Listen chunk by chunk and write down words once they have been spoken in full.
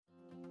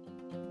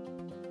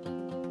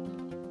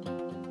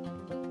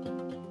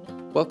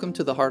Welcome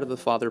to the Heart of the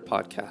Father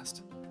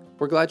podcast.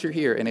 We're glad you're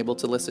here and able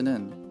to listen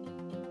in.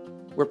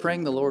 We're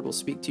praying the Lord will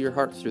speak to your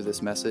heart through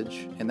this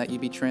message and that you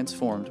be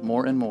transformed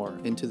more and more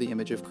into the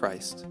image of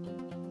Christ.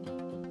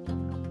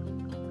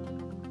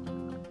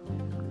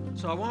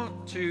 So I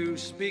want to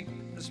speak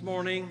this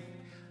morning.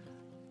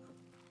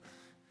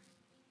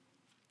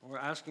 We're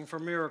asking for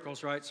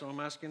miracles, right? So I'm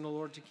asking the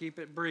Lord to keep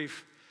it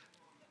brief.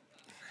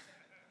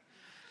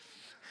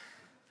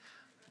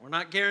 We're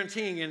not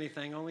guaranteeing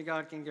anything. Only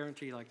God can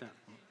guarantee like that.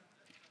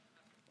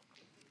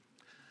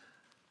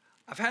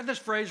 I've had this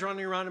phrase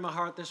running around in my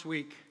heart this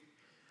week,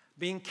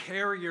 being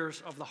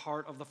carriers of the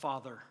heart of the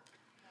Father.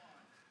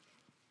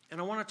 And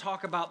I want to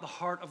talk about the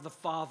heart of the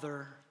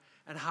Father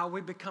and how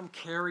we become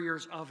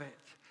carriers of it.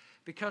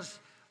 Because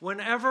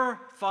whenever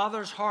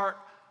Father's heart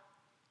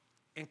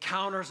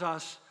encounters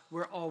us,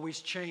 we're always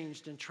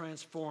changed and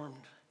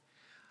transformed.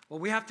 Well,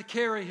 we have to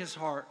carry His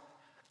heart.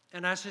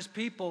 And as His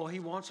people, He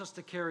wants us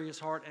to carry His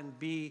heart and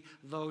be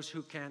those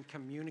who can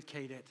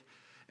communicate it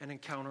and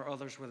encounter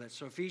others with it.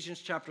 So Ephesians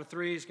chapter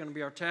 3 is going to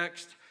be our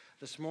text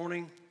this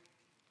morning.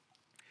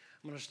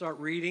 I'm going to start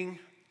reading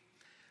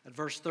at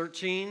verse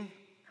 13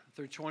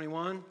 through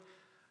 21.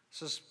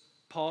 This is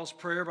Paul's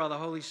prayer by the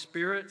Holy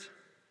Spirit.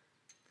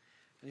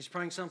 And he's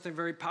praying something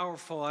very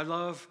powerful. I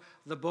love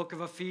the book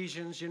of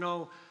Ephesians. You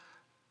know,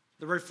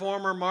 the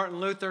reformer Martin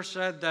Luther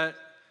said that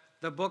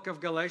the book of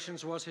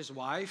Galatians was his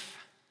wife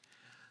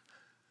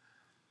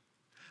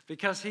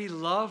because he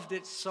loved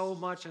it so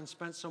much and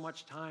spent so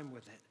much time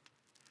with it.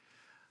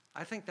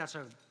 I think that's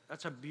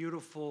a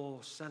beautiful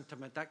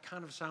sentiment. That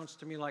kind of sounds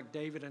to me like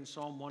David in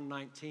Psalm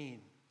 119.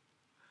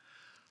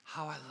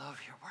 How I love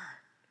your word.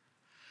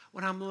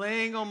 When I'm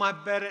laying on my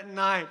bed at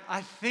night,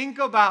 I think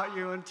about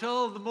you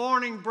until the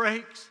morning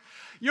breaks.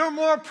 You're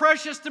more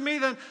precious to me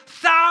than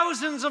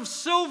thousands of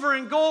silver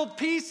and gold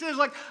pieces.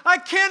 Like, I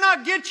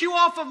cannot get you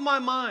off of my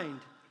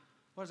mind.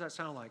 What does that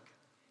sound like?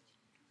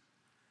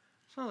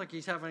 It sounds like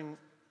he's having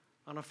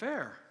an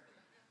affair.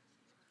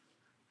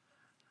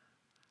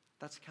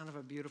 That's kind of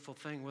a beautiful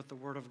thing with the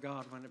Word of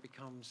God when it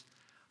becomes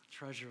a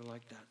treasure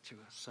like that to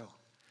us. So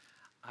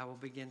I will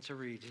begin to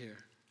read here.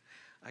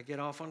 I get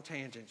off on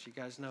tangents. You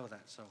guys know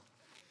that. So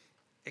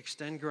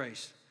extend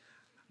grace.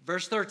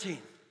 Verse 13.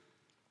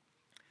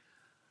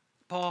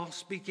 Paul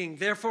speaking,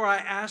 "Therefore I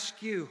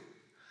ask you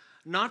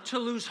not to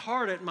lose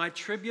heart at my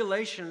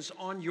tribulations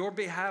on your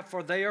behalf,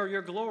 for they are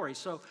your glory."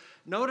 So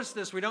notice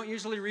this. We don't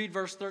usually read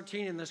verse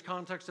 13 in this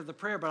context of the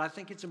prayer, but I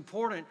think it's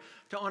important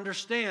to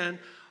understand,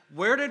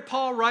 where did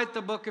Paul write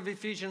the book of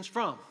Ephesians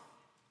from?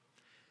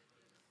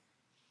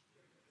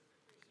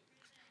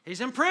 He's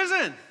in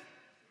prison.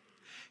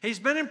 He's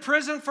been in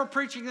prison for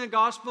preaching the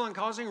gospel and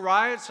causing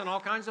riots and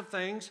all kinds of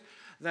things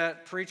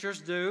that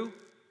preachers do.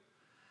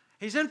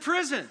 He's in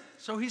prison,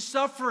 so he's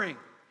suffering.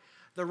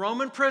 The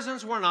Roman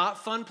prisons were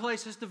not fun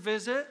places to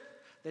visit.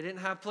 They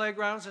didn't have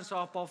playgrounds and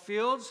softball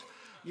fields.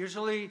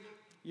 Usually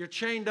you're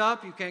chained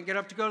up. You can't get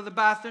up to go to the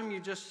bathroom. You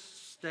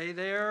just stay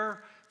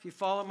there. If you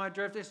follow my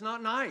drift, it's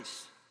not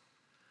nice.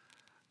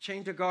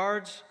 Chained to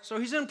guards. So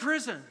he's in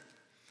prison.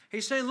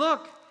 He's saying,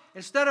 look,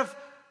 instead of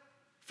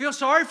feel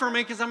sorry for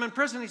me because I'm in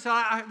prison, he said,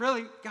 I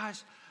really,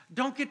 guys,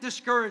 don't get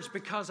discouraged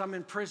because I'm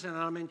in prison and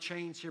I'm in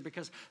chains here,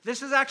 because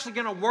this is actually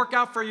going to work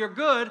out for your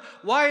good.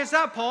 Why is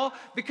that, Paul?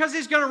 Because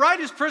he's going to write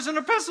his prison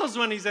epistles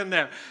when he's in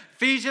there.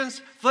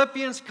 Ephesians,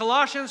 Philippians,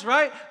 Colossians,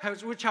 right,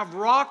 which have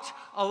rocked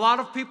a lot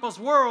of people's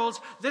worlds.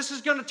 This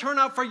is going to turn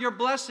out for your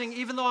blessing,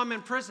 even though I'm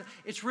in prison.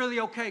 It's really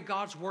okay.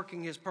 God's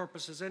working His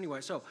purposes anyway.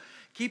 So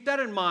keep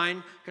that in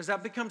mind, because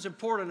that becomes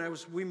important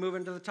as we move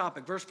into the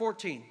topic. Verse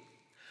 14.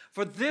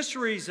 "For this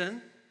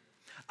reason,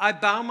 I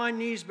bow my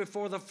knees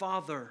before the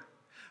Father,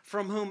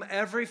 from whom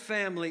every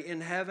family in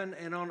heaven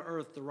and on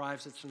earth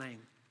derives its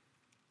name."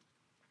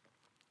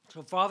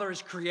 So Father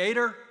is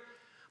creator,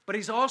 but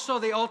He's also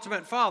the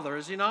ultimate Father,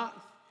 is He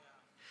not?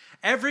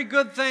 Every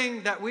good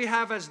thing that we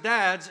have as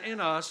dads in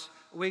us,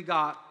 we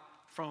got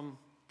from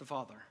the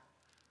Father,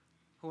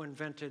 who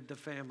invented the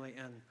family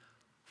and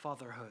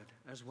fatherhood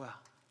as well.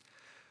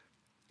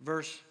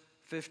 Verse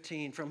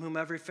 15, "From whom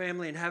every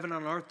family in heaven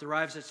and on earth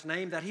derives its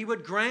name, that He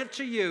would grant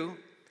to you,"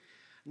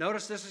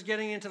 notice this is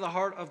getting into the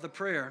heart of the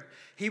prayer,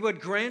 "He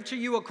would grant to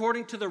you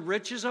according to the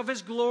riches of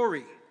His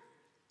glory."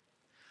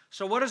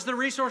 So what is the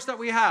resource that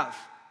we have?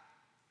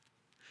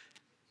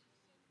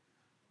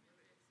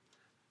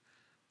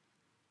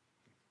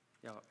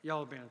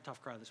 Y'all are being a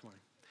tough crowd this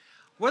morning.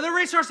 What are the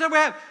resources that we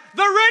have?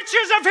 The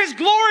riches of His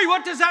glory.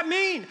 What does that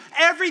mean?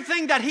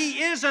 Everything that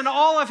He is and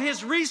all of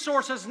His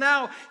resources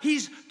now,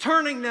 He's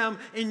turning them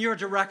in your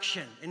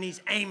direction and He's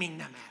aiming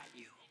them at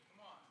you.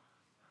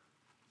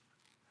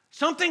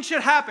 Something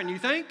should happen, you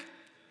think?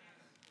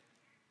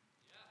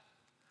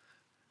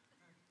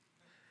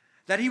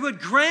 That He would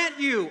grant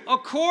you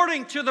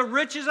according to the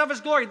riches of His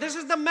glory. This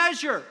is the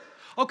measure.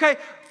 Okay,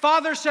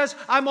 Father says,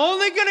 I'm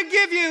only going to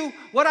give you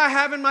what I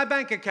have in my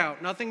bank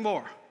account, nothing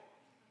more.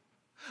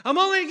 I'm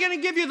only going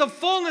to give you the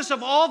fullness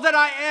of all that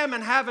I am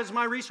and have as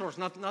my resource,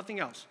 nothing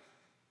else.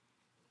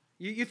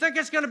 You think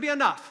it's going to be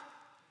enough?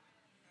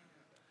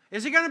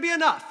 Is it going to be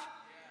enough?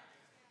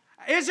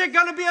 Is it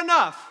going to be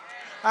enough?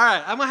 All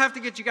right, I'm going to have to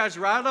get you guys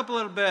riled up a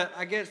little bit.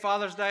 I get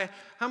Father's Day.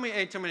 How many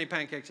ate too many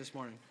pancakes this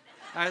morning?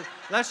 All right,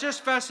 let's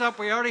just fess up.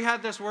 We already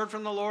had this word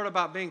from the Lord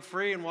about being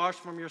free and washed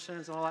from your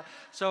sins and all that.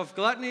 So if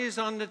gluttony is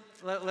on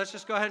let's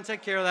just go ahead and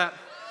take care of that.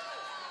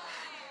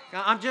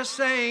 Now, I'm just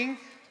saying,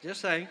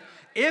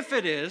 if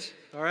it is,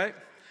 all right,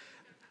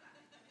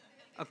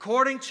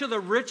 according to the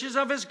riches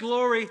of his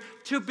glory,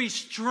 to be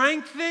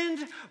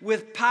strengthened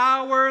with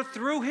power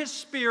through his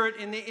Spirit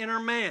in the inner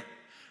man.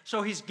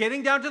 So he's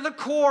getting down to the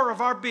core of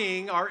our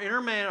being, our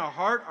inner man, our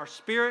heart, our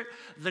spirit,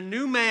 the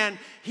new man.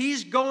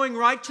 He's going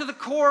right to the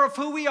core of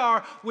who we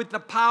are with the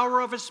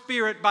power of his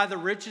Spirit by the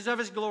riches of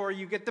his glory.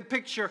 You get the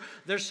picture.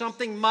 There's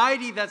something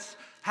mighty that's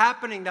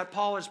happening that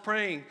Paul is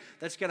praying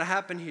that's going to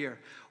happen here.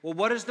 Well,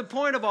 what is the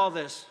point of all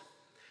this?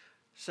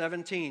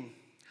 17.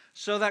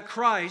 So that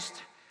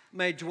Christ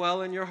may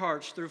dwell in your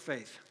hearts through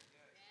faith.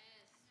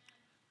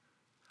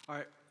 All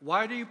right,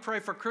 why do you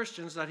pray for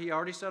Christians that he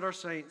already said are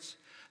saints,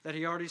 that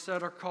he already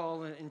said are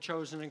called and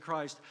chosen in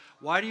Christ?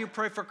 Why do you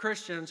pray for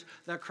Christians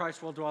that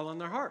Christ will dwell in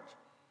their heart?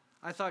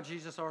 I thought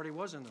Jesus already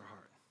was in their heart.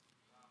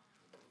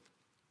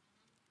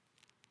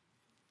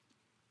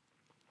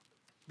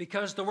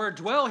 Because the word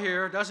dwell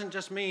here doesn't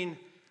just mean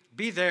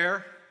be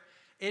there.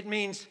 It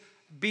means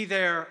be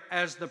there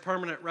as the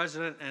permanent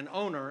resident and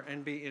owner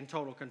and be in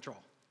total control.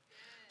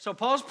 So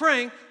Paul's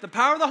praying, the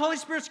power of the Holy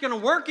Spirit's going to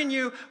work in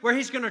you where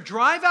he's going to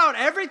drive out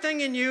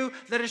everything in you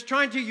that is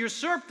trying to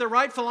usurp the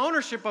rightful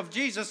ownership of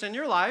Jesus in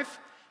your life.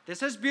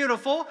 This is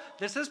beautiful.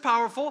 This is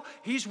powerful.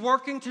 He's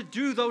working to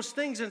do those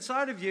things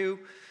inside of you.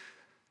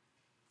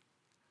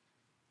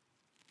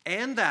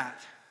 And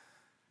that,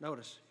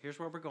 notice, here's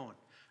where we're going.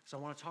 So I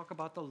want to talk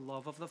about the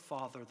love of the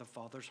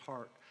Father's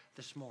heart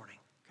this morning.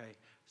 Okay,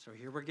 so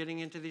here we're getting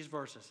into these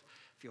verses.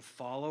 If you'll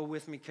follow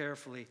with me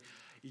carefully,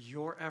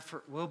 your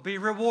effort will be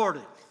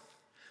rewarded,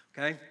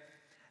 okay?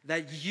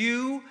 That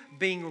you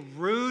being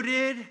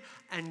rooted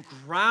and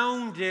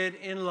grounded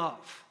in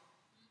love.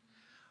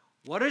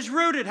 What does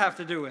rooted have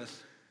to do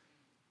with?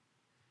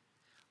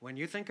 When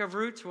you think of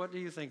roots, what do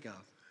you think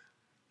of?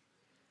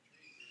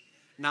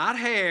 Not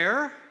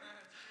hair.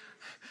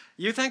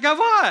 You think of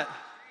what?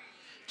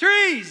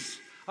 Trees,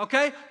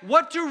 okay?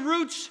 What do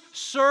roots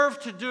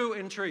serve to do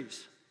in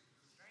trees?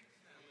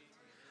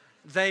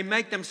 They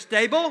make them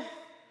stable.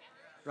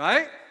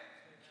 Right?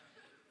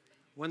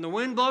 When the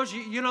wind blows,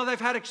 you know they've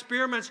had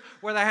experiments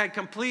where they had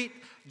complete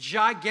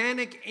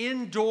gigantic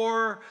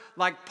indoor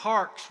like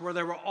parks where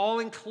they were all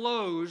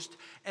enclosed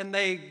and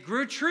they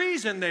grew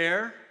trees in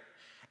there,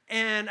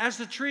 and as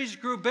the trees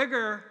grew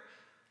bigger,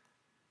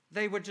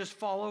 they would just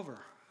fall over.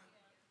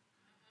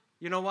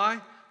 You know why?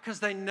 Because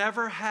they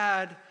never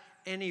had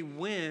any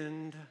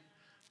wind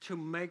to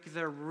make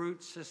their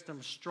root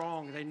system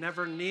strong. They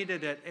never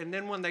needed it. And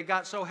then when they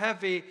got so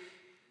heavy,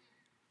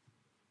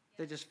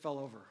 they just fell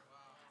over.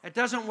 It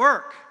doesn't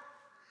work.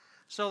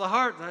 So the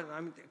heart,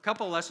 a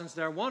couple lessons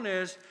there. One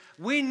is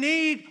we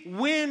need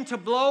wind to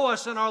blow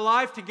us in our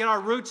life to get our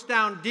roots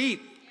down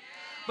deep.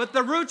 But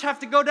the roots have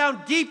to go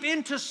down deep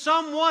into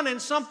someone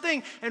and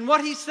something. And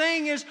what he's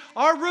saying is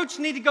our roots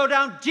need to go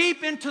down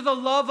deep into the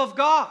love of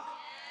God.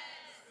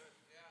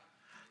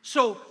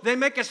 So they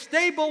make us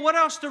stable. What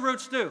else do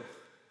roots do?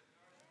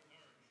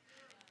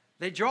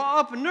 They draw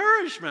up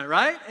nourishment,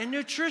 right? And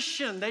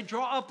nutrition. They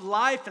draw up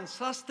life and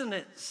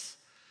sustenance.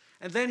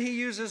 And then he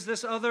uses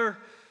this other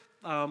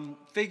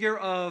figure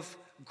of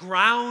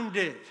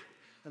grounded.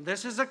 And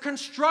this is a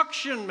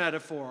construction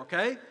metaphor,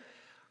 okay?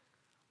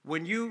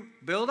 When you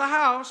build a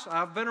house,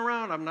 I've been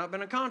around, I've not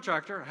been a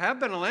contractor, I have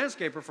been a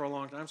landscaper for a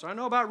long time, so I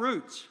know about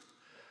roots.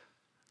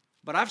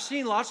 But I've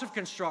seen lots of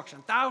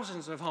construction,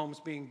 thousands of homes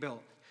being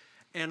built.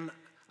 And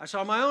I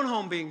saw my own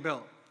home being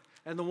built.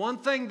 And the one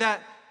thing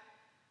that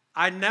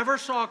I never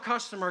saw a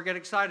customer get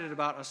excited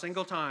about a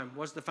single time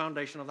was the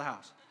foundation of the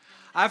house.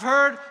 I've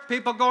heard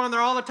people go in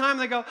there all the time,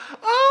 they go,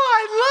 oh,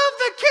 I love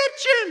the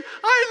kitchen.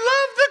 I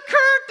love the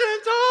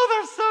curtains. Oh,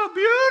 they're so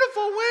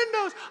beautiful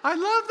windows. I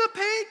love the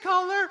paint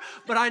color.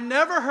 But I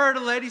never heard a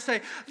lady say,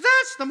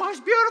 that's the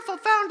most beautiful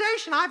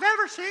foundation I've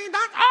ever seen.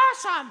 That's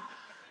awesome.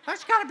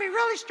 That's got to be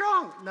really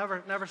strong.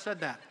 Never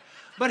said that.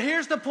 But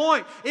here's the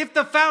point. If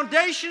the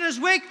foundation is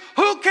weak,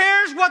 who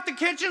cares what the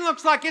kitchen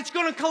looks like? It's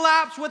going to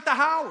collapse with the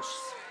house.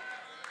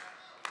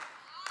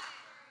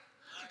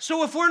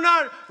 So if we're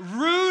not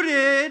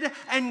rooted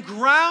and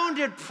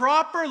grounded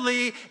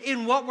properly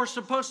in what we're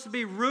supposed to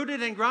be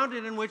rooted and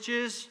grounded in, which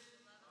is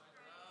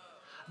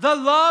the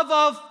love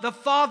of the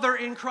Father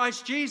in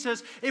Christ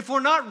Jesus, if we're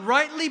not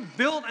rightly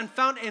built and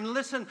found, and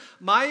listen,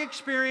 my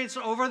experience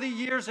over the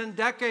years and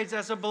decades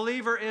as a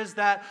believer is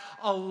that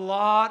a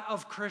lot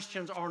of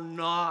Christians are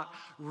not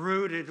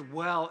rooted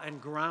well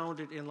and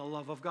grounded in the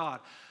love of God.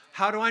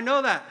 How do I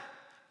know that?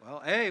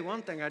 Well,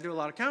 one thing, I do a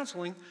lot of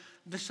counseling.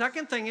 The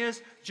second thing is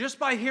just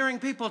by hearing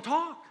people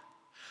talk.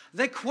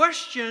 They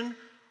question,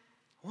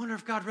 I wonder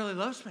if God really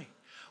loves me.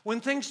 When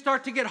things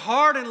start to get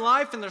hard in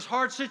life and there's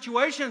hard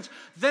situations,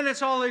 then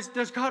it's always,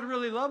 does God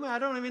really love me? I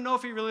don't even know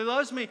if he really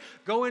loves me.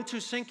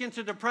 Sink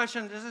into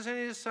depression. Does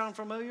any of this sound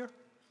familiar?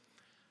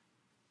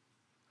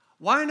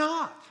 Why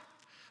not?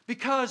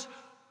 Because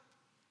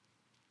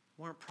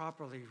weren't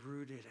properly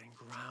rooted and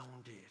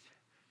grounded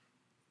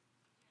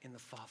in the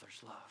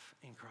Father's love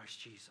in Christ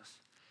Jesus.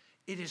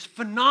 It is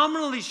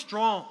phenomenally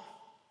strong.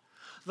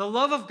 The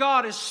love of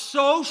God is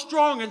so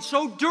strong and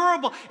so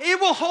durable,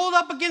 it will hold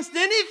up against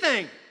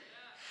anything.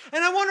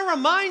 And I want to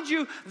remind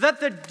you that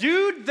the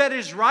dude that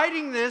is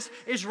writing this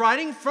is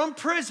writing from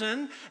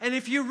prison. And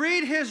if you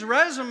read his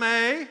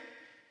resume,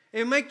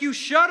 it'll make you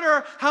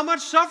shudder how much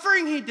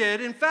suffering he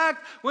did. In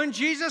fact, when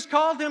Jesus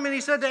called him and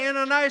he said to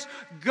Ananias,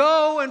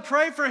 go and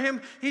pray for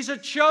him, he's a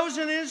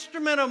chosen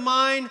instrument of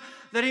mine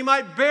that he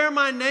might bear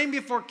my name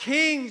before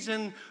kings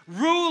and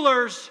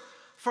rulers,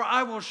 for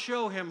I will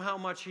show him how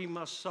much he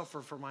must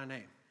suffer for my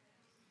name.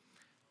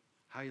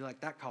 How you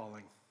like that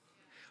calling?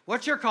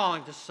 What's your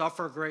calling? To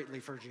suffer greatly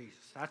for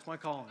Jesus. That's my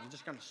calling. I'm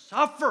just going to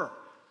suffer.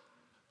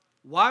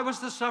 Why was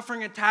the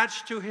suffering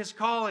attached to his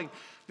calling?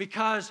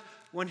 Because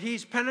when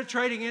he's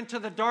penetrating into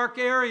the dark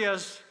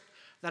areas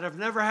that have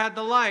never had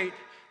the light,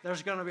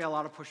 there's going to be a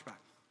lot of pushback.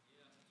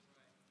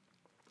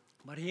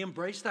 But he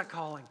embraced that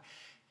calling.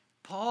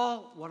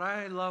 Paul, one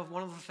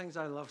of the things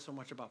I love so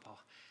much about Paul,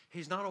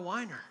 he's not a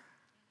whiner.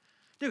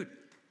 Dude,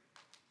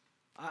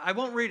 I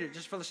won't read it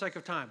just for the sake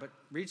of time, but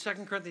read 2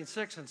 Corinthians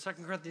 6 and 2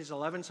 Corinthians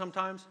 11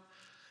 sometimes.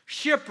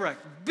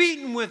 Shipwrecked,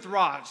 beaten with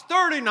rods,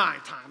 39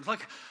 times.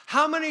 Like,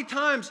 how many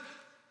times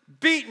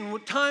beaten,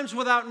 times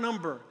without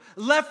number,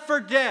 left for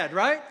dead,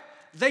 right?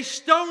 They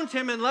stoned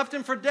him and left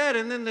him for dead,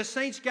 and then the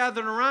saints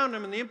gathered around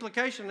him, and the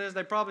implication is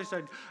they probably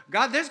said,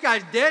 God, this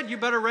guy's dead, you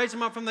better raise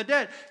him up from the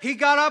dead. He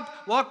got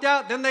up, walked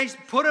out, then they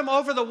put him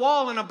over the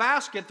wall in a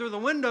basket through the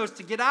windows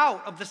to get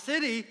out of the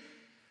city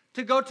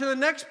to go to the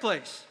next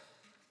place.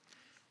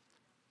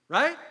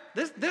 Right?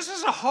 This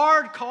is a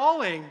hard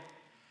calling.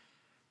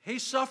 He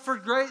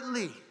suffered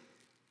greatly.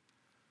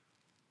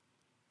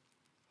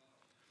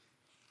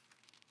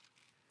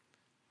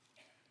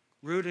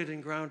 Rooted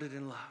and grounded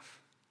in love.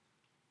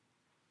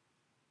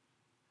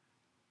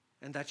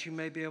 And that you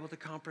may be able to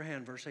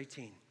comprehend, verse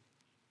 18.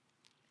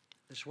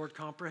 This word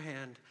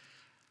comprehend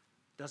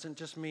doesn't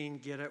just mean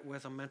get it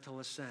with a mental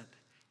assent.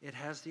 It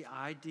has the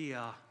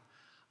idea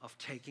of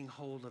taking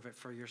hold of it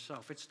for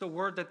yourself. It's the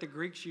word that the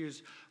Greeks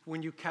used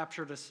when you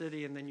captured a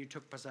city and then you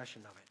took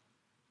possession of it.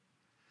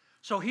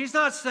 So he's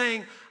not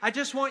saying, I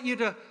just want you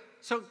to,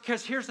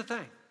 because here's the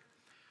thing.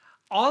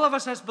 All of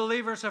us as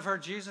believers have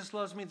heard Jesus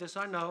loves me, this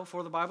I know,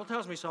 for the Bible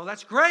tells me so.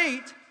 That's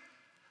great,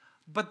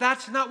 but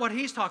that's not what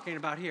he's talking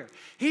about here.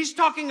 He's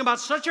talking about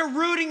such a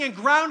rooting and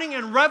grounding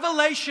and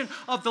revelation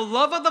of the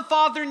love of the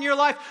Father in your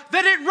life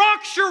that it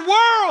rocks your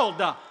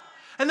world.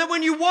 And that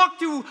when you walk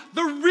through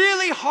the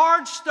really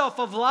hard stuff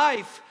of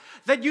life,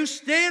 that you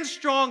stand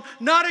strong,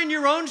 not in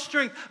your own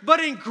strength, but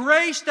in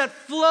grace that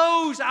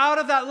flows out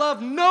of that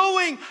love,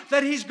 knowing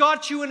that he's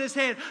got you in his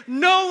hand,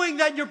 knowing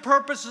that your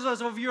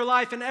purposes of your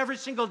life and every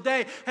single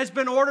day has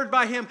been ordered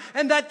by him,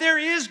 and that there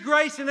is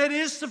grace and it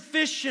is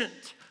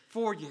sufficient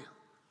for you.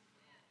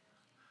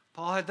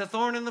 Paul had the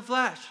thorn in the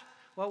flesh.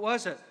 What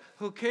was it?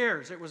 Who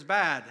cares? It was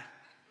bad.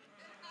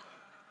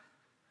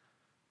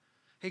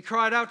 He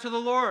cried out to the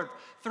Lord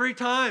 3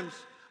 times.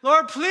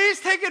 Lord, please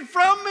take it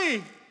from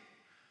me.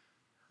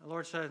 The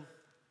Lord said,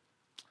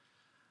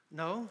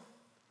 no,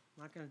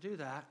 I'm not going to do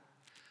that.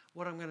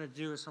 What I'm going to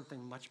do is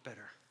something much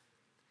better.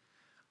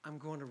 I'm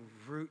going to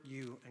root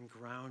you and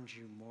ground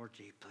you more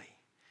deeply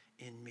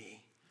in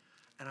me.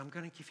 And I'm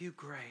going to give you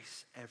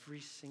grace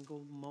every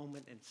single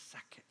moment and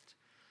second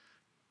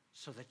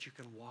so that you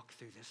can walk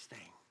through this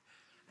thing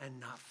and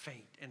not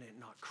faint and it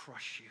not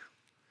crush you.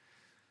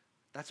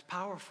 That's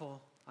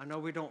powerful. I know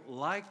we don't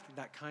like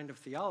that kind of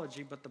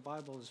theology, but the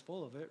Bible is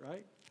full of it,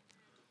 right?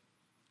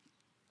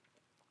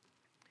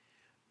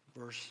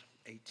 Verse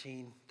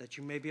 18, that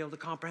you may be able to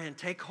comprehend.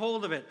 Take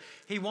hold of it.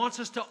 He wants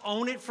us to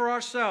own it for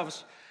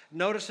ourselves.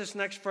 Notice this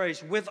next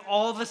phrase, with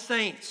all the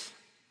saints.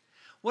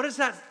 What does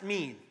that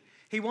mean?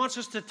 He wants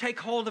us to take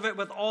hold of it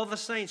with all the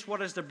saints.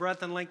 What is the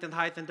breadth and length and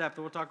height and depth?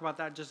 We'll talk about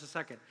that in just a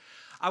second.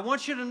 I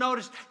want you to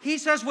notice, he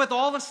says with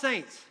all the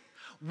saints.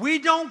 We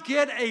don't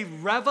get a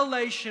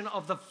revelation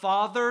of the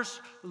Father's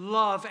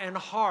love and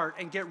heart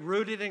and get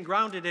rooted and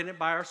grounded in it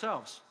by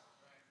ourselves.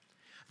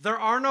 There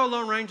are no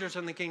lone rangers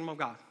in the kingdom of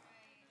God.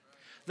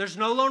 There's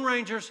no lone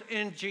rangers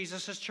in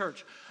Jesus'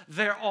 church.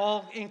 They're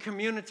all in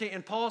community.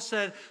 And Paul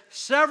said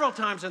several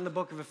times in the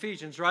book of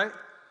Ephesians, right,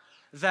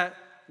 that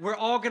we're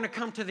all going to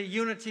come to the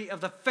unity of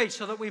the faith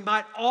so that we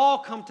might all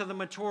come to the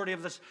maturity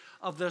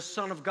of the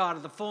Son of God,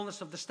 of the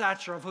fullness of the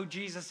stature of who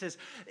Jesus is.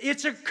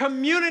 It's a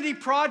community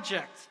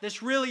project.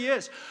 This really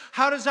is.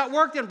 How does that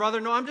work then,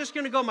 brother? No, I'm just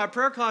going to go in my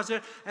prayer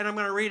closet and I'm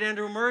going to read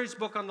Andrew Murray's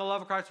book on the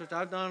love of Christ, which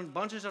I've done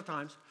bunches of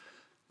times.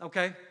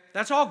 Okay?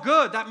 That's all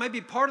good. That may be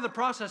part of the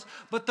process.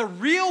 But the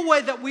real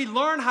way that we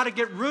learn how to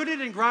get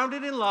rooted and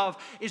grounded in love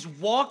is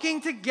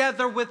walking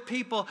together with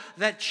people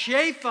that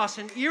chafe us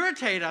and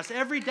irritate us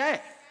every day.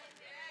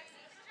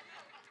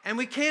 And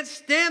we can't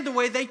stand the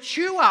way they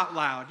chew out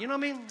loud. You know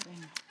what I mean?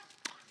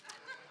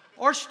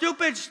 Or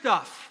stupid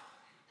stuff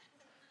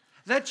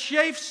that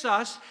chafes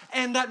us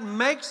and that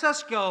makes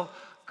us go,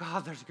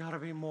 God, there's got to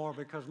be more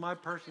because my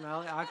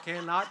personality, I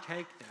cannot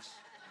take this.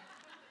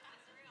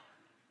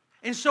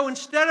 And so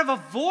instead of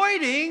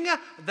avoiding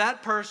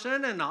that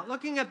person and not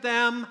looking at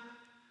them,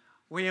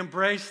 we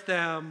embrace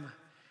them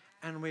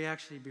and we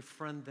actually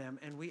befriend them.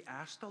 And we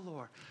ask the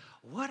Lord,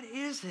 what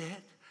is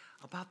it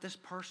about this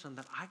person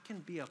that I can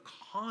be a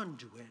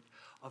conduit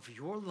of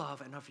your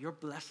love and of your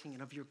blessing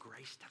and of your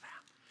grace to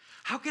them?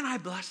 How can I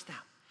bless them?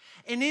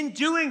 And in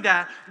doing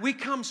that, we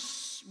become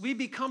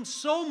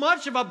so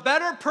much of a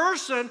better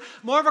person,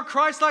 more of a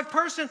Christ-like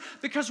person,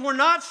 because we're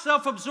not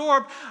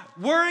self-absorbed,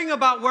 worrying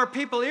about where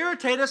people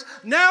irritate us.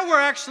 Now we're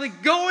actually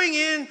going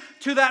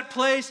into that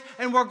place,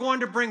 and we're going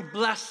to bring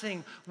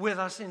blessing with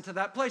us into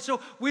that place. So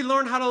we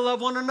learn how to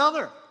love one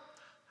another.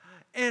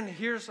 And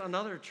here's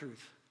another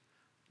truth.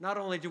 Not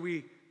only do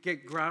we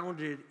get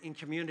grounded in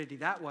community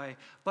that way,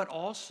 but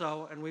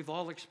also, and we've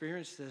all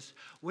experienced this,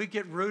 we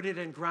get rooted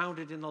and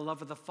grounded in the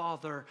love of the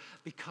Father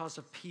because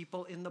of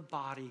people in the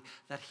body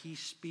that He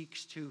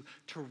speaks to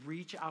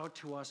reach out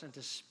to us and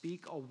to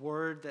speak a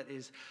word that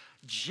is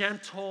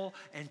gentle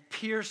and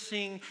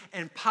piercing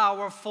and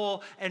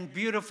powerful and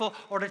beautiful,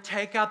 or to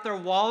take out their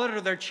wallet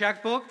or their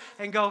checkbook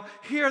and go,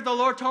 here, the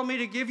Lord told me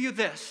to give you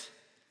this.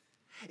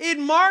 It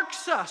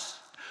marks us.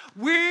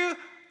 We're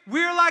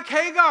like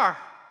Hagar.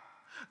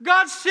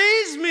 God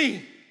sees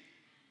me.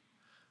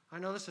 I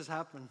know this has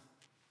happened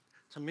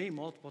to me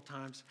multiple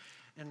times,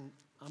 and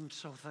I'm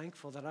so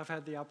thankful that I've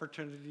had the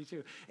opportunity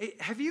to.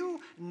 Have you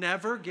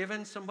never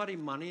given somebody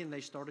money and they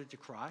started to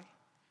cry?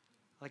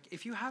 Like,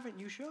 if you haven't,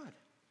 you should.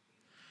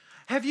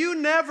 Have you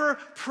never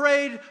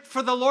prayed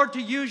for the Lord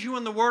to use you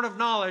in the word of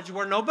knowledge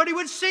where nobody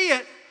would see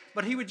it,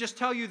 but He would just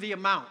tell you the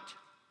amount?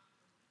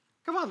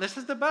 Come on, this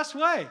is the best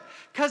way,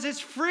 because it's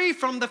free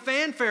from the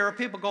fanfare of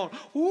people going,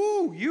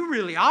 ooh, you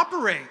really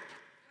operate.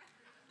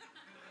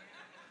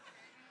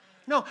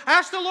 No,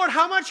 ask the Lord,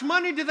 how much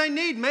money do they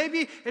need?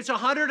 Maybe it's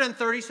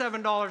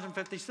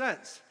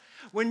 $137.50.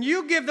 When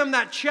you give them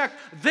that check,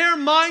 their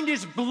mind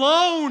is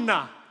blown.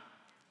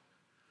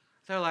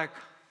 They're like,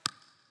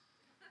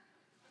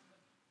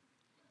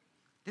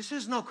 this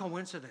is no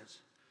coincidence.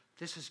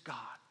 This is God.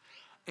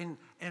 And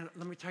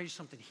let me tell you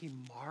something. He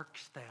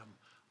marks them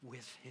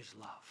with His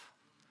love.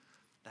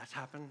 That's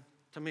happened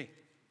to me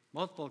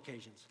multiple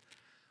occasions.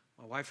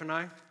 My wife and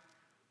I,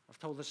 I've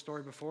told this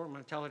story before. I'm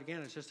going to tell it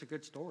again. It's just a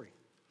good story.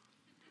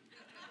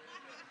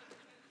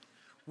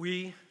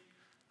 We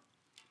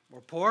were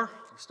poor.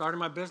 I started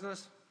my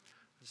business.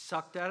 I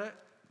sucked at it.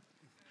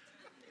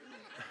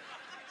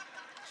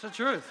 It's the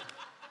truth.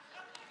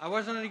 I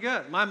wasn't any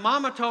good. My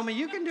mama told me,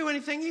 you can do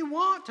anything you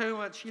want to,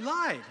 but she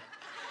lied.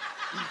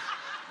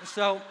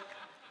 So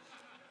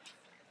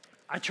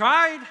I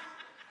tried.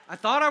 I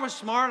thought I was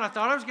smart. I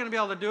thought I was going to be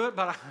able to do it,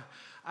 but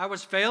I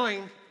was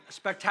failing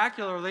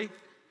spectacularly.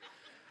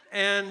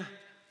 And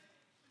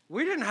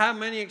we didn't have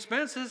many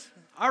expenses.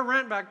 Our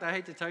rent back, I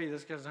hate to tell you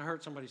this because it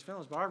hurt somebody's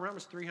feelings, but our rent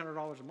was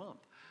 $300 a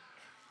month.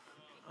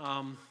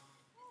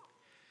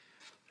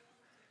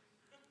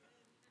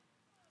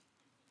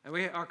 And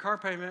our car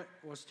payment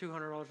was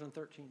 $213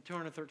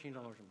 a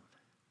month.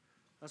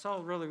 That's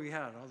all really we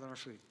had, all in our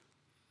suite.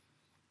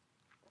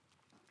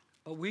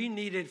 But we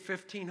needed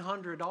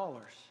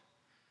 $1,500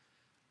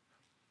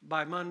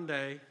 by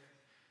Monday,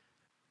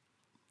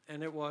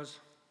 and it was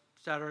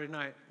Saturday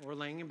night. We're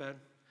laying in bed.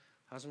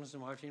 Husbands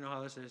and wives, you know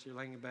how this is. You're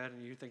laying in bed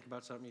and you think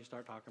about something, you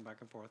start talking back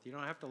and forth. You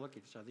don't have to look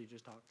at each other, you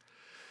just talk.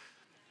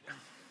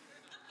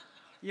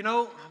 You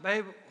know,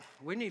 babe,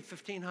 we need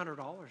 $1,500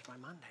 by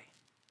Monday.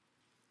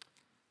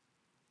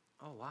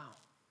 Oh, wow.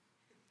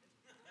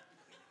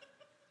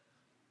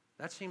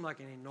 That seemed like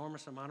an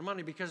enormous amount of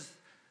money because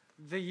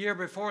the year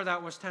before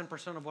that was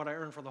 10% of what I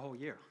earned for the whole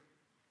year.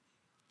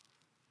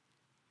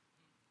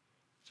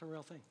 It's a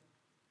real thing.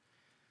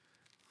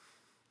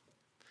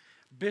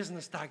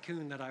 Business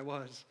tycoon that I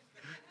was.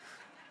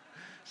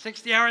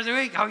 60 hours a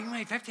week. Oh, you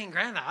made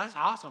 $15,000. That's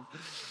awesome.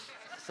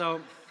 So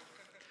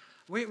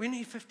we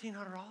need $1,500.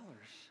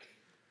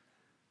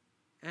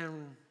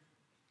 And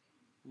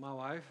my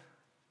wife,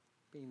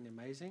 being the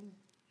amazing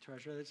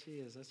treasure that she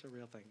is, that's a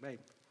real thing. Babe,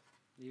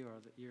 you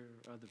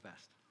are the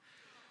best.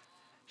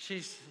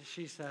 She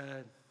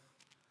said,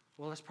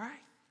 well, let's pray.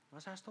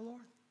 Let's ask the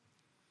Lord.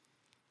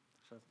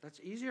 So that's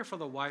easier for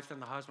the wife than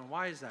the husband.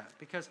 Why is that?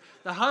 Because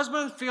the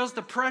husband feels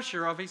the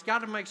pressure of he's got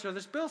to make sure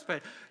this bill's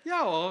paid.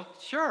 Yeah, well,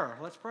 sure,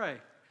 let's pray.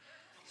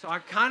 So I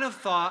kind of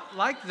thought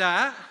like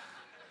that.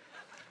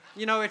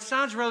 You know, it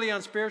sounds really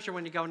unspiritual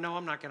when you go, no,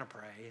 I'm not going to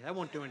pray. That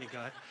won't do any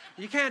good.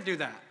 You can't do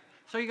that.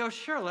 So you go,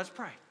 sure, let's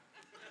pray.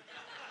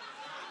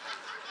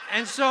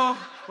 And so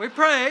we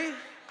pray,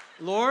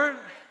 Lord,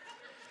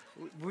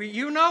 we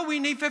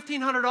need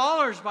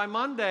 $1,500 by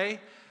Monday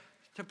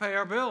to pay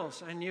our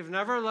bills, and you've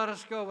never let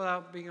us go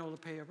without being able to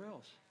pay our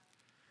bills.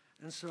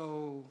 And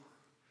so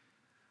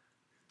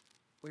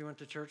we went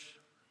to church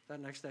that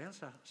next day on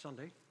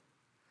Sunday,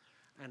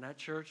 and at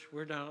church,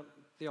 we're down at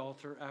the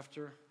altar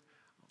after,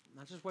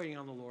 not just waiting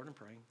on the Lord and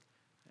praying,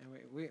 and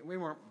we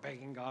weren't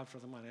begging God for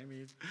the money. I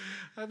mean,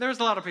 there's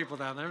a lot of people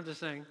down there, I'm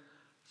just saying.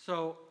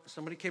 So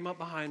somebody came up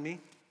behind me,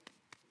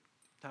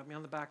 tapped me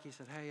on the back. He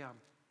said, hey,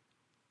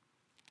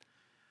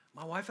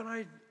 my wife and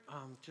I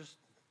just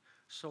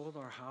sold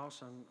our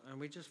house, and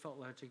we just felt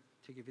led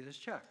to give you this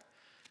check.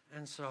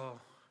 And so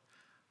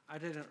I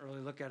didn't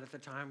really look at it at the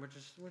time.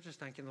 We're just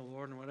thanking the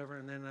Lord and whatever.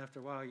 And then after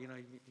a while, you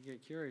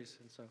get curious.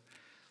 And so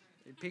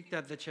it peeked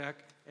at the check,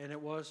 and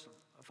it was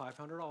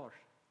 $500.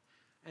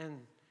 And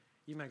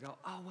you may go,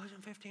 oh, it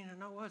wasn't 15.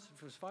 No, it was.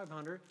 It was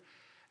 500.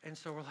 And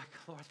so we're like,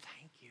 Lord,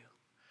 thank you.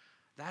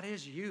 That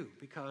is you,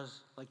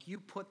 because like you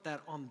put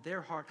that on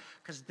their heart,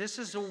 because this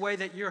is a way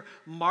that you're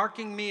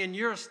marking me and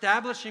you're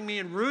establishing me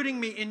and rooting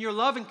me in your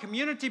love and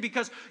community,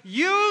 because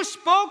you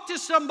spoke to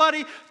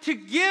somebody to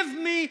give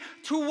me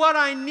to what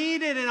I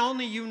needed and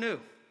only you knew.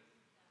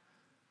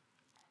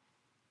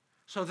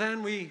 So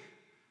then we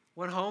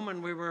went home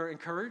and we were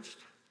encouraged.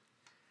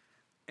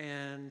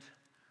 And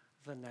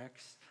the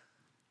next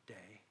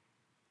day,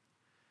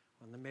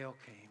 when the mail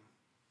came,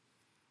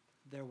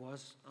 there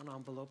was an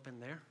envelope in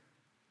there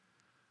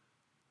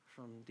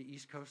from the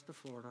East Coast of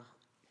Florida.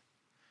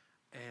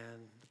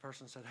 And the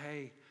person said,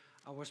 hey,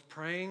 I was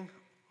praying,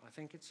 I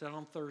think it said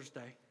on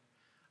Thursday,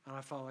 and I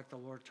felt like the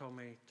Lord told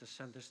me to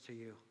send this to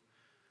you.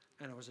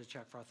 And it was a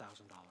check for $1,000.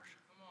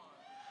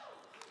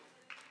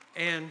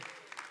 And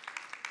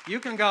you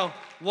can go,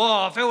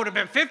 well, if it would have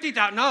been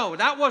 $50,000. No,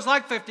 that was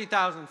like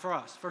 $50,000 for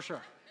us, for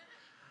sure.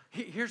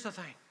 Here's the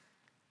thing.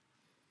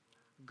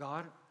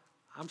 God,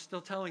 I'm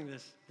still telling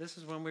this. This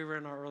is when we were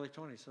in our early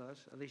 20s, so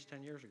that's at least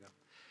 10 years ago.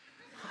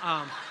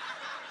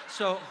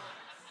 So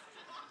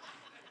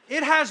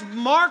it has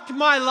marked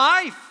my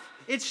life.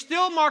 It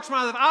still marks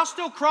my life. I'll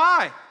still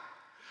cry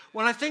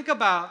when I think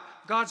about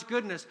God's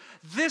goodness.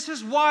 This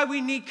is why we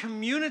need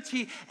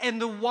community,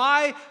 and the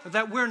why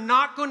that we're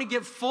not going to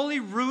get fully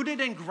rooted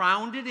and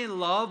grounded in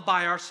love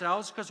by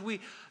ourselves, because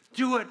we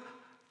do it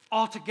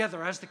all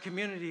together as the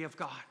community of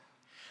God.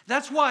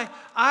 That's why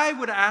I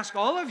would ask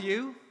all of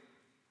you,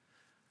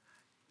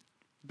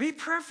 be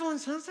prayerful and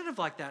sensitive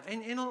like that.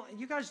 And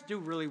you guys do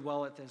really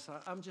well at this.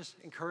 I'm just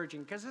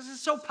encouraging, because this is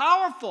so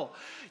powerful.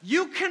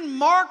 You can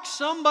mark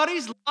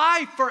somebody's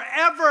life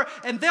forever,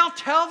 and they'll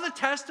tell the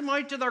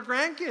testimony to their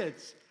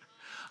grandkids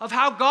of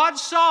how God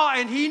saw,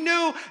 and He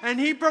knew, and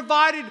He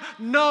provided.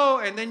 No,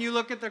 and then you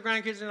look at their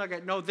grandkids and you're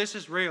like, no, this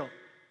is real.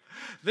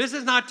 This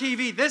is not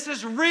TV. This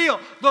is real.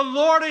 The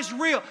Lord is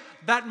real.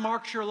 That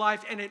marks your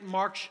life, and it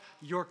marks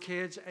your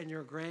kids' and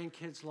your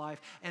grandkids'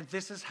 life. And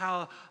this is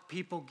how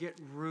people get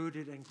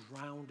rooted and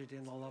grounded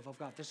in the love of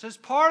God. This is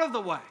part of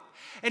the way.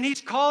 And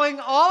He's calling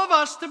all of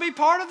us to be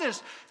part of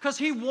this, because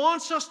He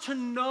wants us to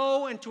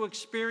know and to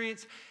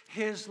experience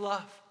His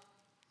love.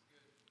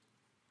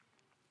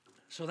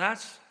 So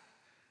that's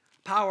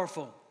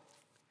powerful.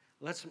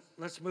 Let's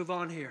move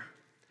on here.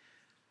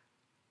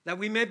 That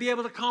we may be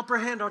able to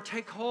comprehend or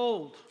take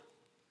hold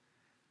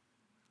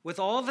with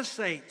all the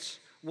saints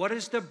what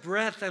is the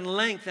breadth and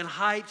length and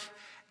height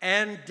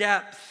and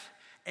depth,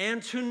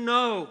 and to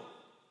know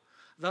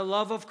the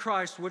love of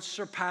Christ which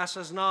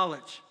surpasses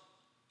knowledge.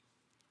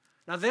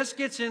 Now this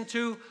gets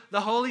into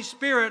the Holy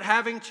Spirit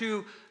having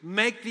to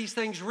make these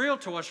things real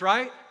to us,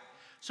 right?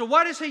 So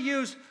why does He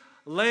use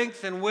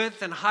length and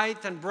width and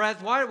height and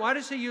breadth? Why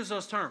does He use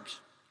those terms?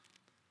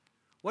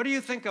 What do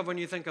you think of when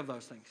you think of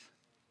those things?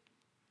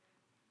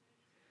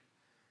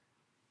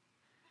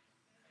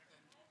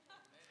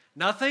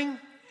 Nothing?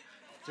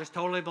 Just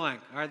totally blank.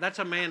 All right, that's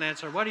a man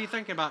answer. What are you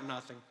thinking about?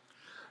 Nothing.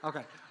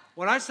 Okay.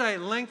 When I say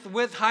length,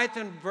 width, height,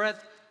 and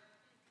breadth,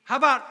 how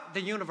about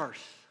the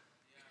universe?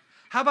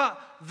 How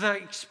about the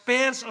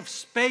expanse of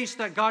space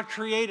that God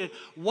created?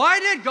 Why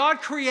did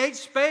God create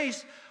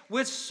space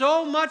with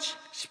so much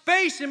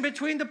space in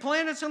between the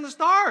planets and the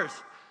stars?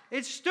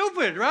 It's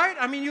stupid, right?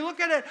 I mean, you look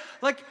at it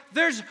like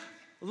there's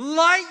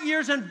light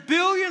years and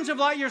billions of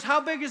light years.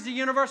 How big is the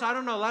universe? I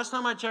don't know. Last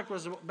time I checked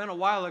was been a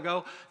while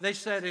ago. They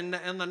said in the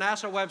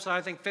NASA website,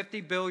 I think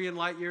 50 billion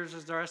light years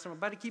is their estimate.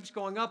 But it keeps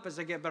going up as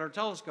they get better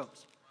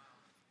telescopes.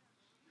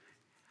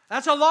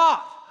 That's a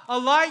lot. A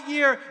light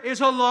year is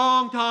a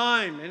long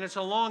time, and it's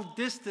a long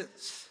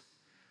distance.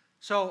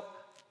 So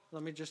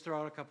let me just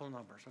throw out a couple of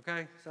numbers,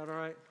 okay? Is that all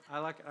right? I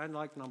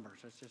like numbers.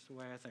 That's just the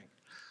way I think.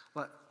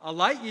 But a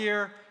light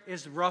year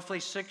is roughly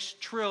 6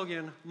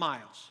 trillion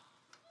miles.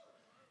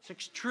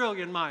 6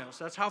 trillion miles.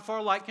 That's how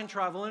far light can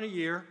travel in a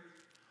year.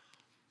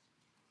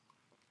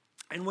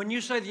 And when you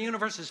say the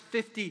universe is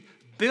 50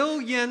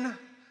 billion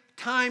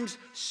times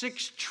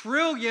 6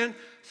 trillion,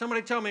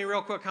 somebody tell me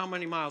real quick how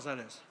many miles that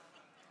is.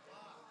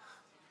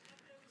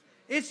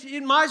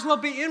 It might as well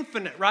be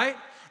infinite, right?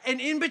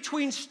 And in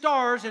between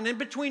stars and in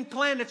between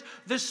planets,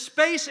 the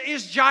space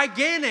is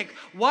gigantic.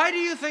 Why do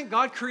you think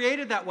God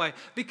created that way?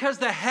 Because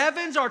the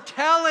heavens are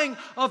telling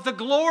of the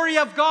glory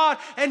of God,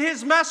 and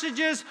His message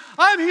is,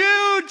 I'm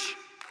huge.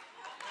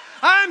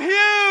 I'm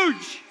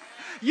huge.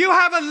 You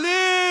have a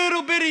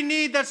little bitty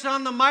need that's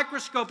on the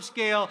microscope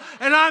scale,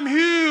 and I'm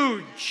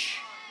huge.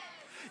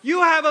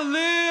 You have a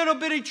little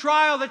bitty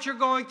trial that you're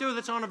going through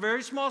that's on a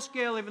very small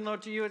scale, even though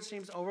to you it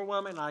seems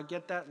overwhelming. I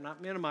get that. I'm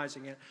not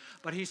minimizing it.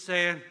 But He's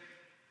saying,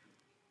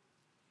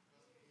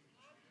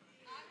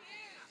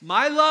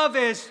 my love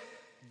is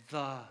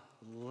the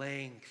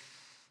length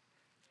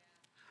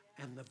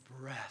and the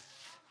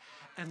breadth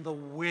and the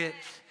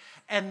width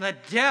and the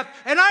depth.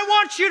 And I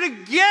want you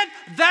to get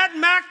that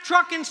Mack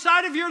truck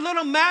inside of your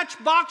little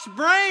Matchbox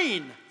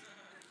brain.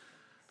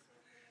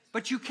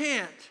 But you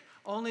can't.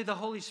 Only the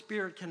Holy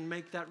Spirit can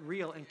make that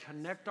real and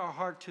connect our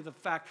heart to the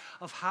fact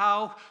of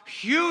how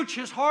huge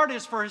His heart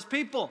is for His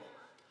people.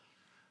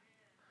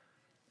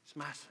 It's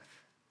massive.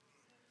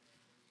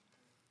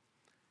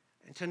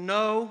 And to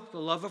know the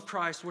love of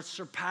Christ, which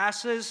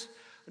surpasses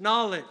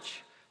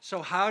knowledge.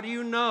 So how do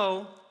you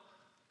know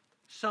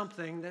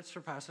something that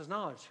surpasses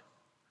knowledge?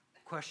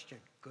 Question.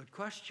 Good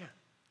question.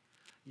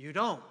 You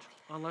don't,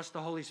 unless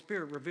the Holy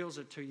Spirit reveals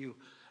it to you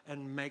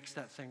and makes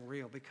that thing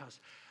real. Because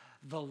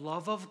the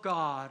love of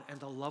God and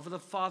the love of the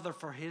Father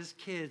for His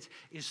kids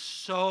is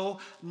so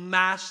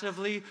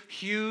massively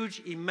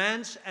huge,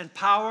 immense, and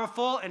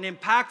powerful and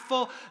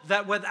impactful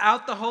that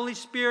without the Holy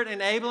Spirit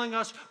enabling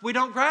us, we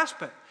don't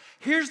grasp it.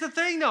 Here's the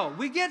thing, though.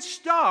 We get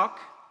stuck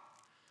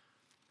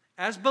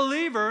as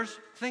believers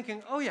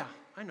thinking, oh, yeah,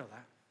 I know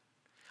that.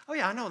 Oh,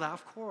 yeah, I know that,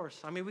 of course.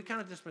 I mean, we kind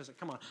of dismiss it.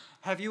 Come on.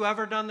 Have you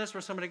ever done this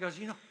where somebody goes,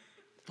 you know,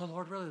 the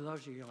Lord really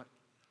loves you? You're like,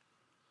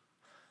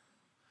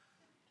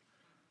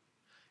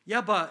 yeah,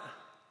 but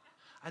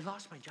I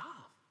lost my job.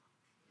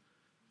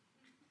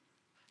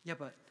 Yeah,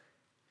 but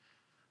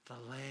the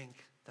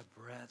length, the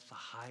breadth, the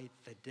height,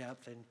 the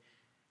depth, and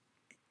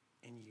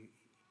you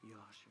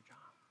lost your job.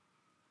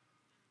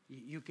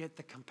 You get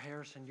the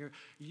comparison.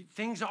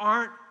 Things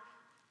aren't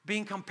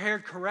being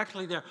compared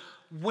correctly there.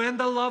 When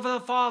the love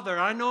of the Father,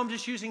 I know I'm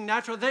just using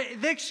natural,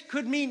 this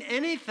could mean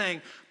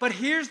anything, but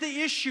here's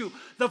the issue.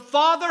 The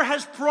Father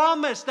has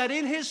promised that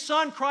in His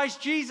Son,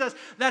 Christ Jesus,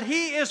 that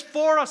He is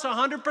for us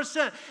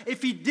 100%.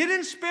 If He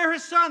didn't spare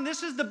His Son,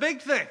 this is the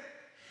big thing.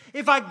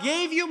 If I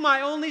gave you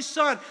my only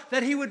Son,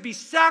 that He would be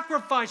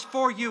sacrificed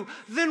for you,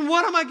 then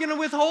what am I going to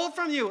withhold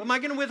from you? Am I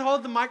going to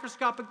withhold the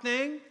microscopic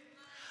thing?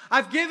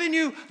 I've given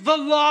you the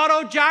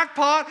lotto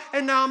jackpot,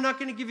 and now I'm not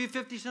going to give you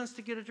 50 cents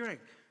to get a drink.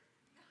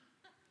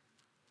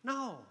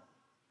 No,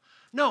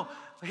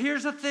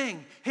 here's the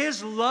thing.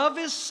 His love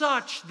is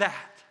such that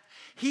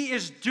He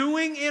is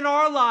doing in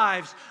our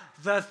lives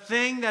the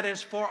thing that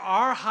is for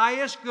our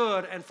highest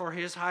good and for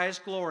His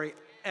highest glory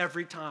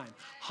every time,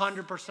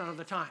 100% of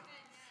the time.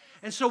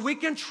 And so we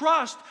can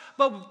trust,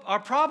 but our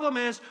problem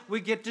is we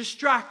get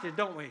distracted,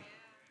 don't we?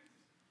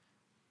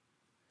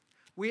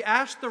 We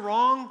ask the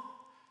wrong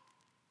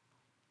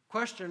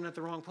question at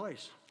the wrong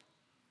place.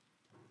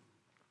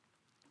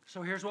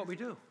 So here's what we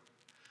do.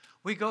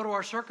 We go to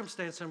our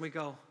circumstance and we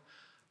go,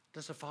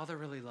 does the Father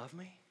really love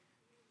me?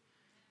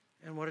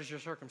 And what does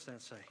your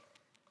circumstance say?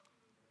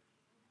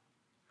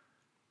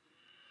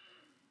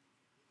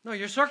 No,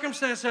 your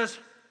circumstance says,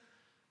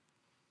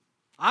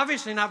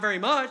 obviously not very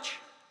much.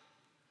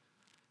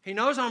 He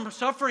knows I'm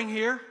suffering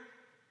here.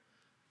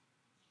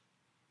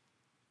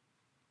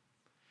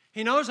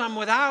 He knows I'm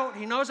without.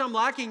 He knows I'm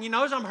lacking. He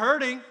knows I'm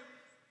hurting.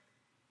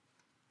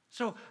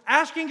 So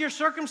asking your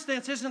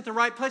circumstance isn't the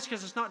right place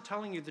because it's not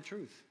telling you the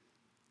truth.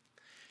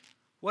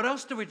 What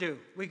else do?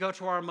 We go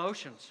to our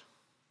emotions.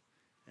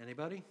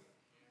 Anybody?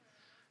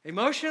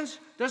 Emotions?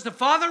 Does the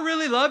Father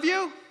really love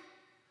you?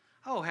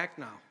 Oh, heck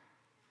no.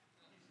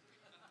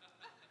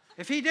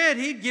 If He did,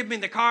 He'd give me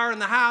the car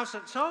and the house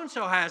that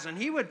so-and-so has, and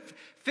He would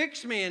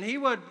fix me, and He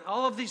would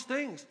all of these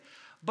things.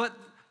 But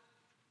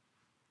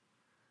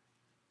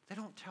they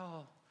don't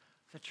tell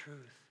the truth.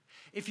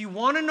 If you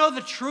want to know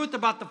the truth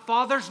about the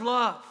Father's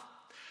love,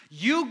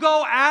 you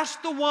go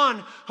ask the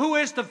one who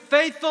is the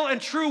faithful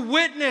and true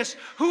witness,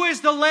 who is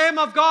the Lamb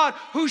of God,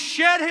 who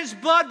shed His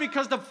blood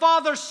because the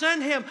Father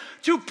sent Him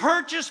to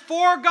purchase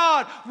for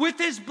God with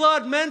His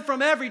blood men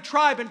from every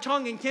tribe and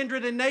tongue and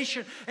kindred and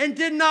nation, and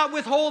did not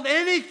withhold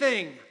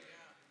anything.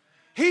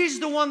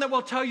 He's the one that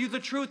will tell you the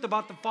truth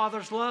about the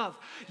Father's love.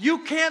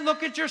 You can't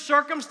look at your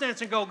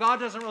circumstance and go, God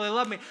doesn't really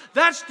love me.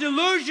 That's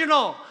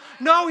delusional.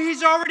 No,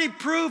 He's already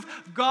proved.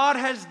 God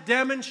has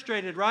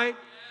demonstrated, right?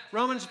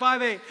 Romans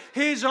 5:8,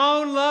 His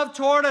own love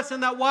toward us,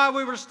 and that while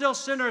we were still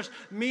sinners,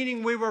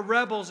 meaning we were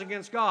rebels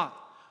against God.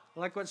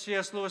 Like what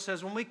C.S. Lewis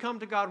says, when we come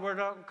to God, we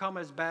don't come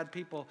as bad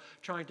people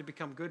trying to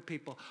become good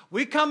people.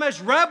 We come as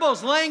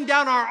rebels laying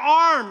down our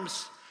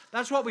arms.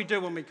 That's what we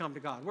do when we come to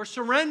God. We're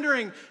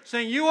surrendering,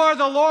 saying, you are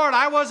the Lord,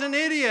 I was an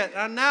idiot,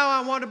 and now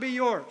I want to be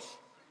yours.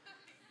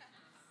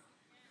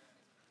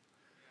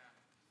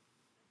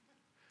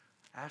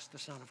 Ask the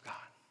Son of God.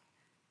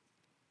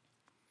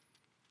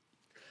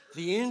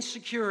 The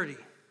insecurity,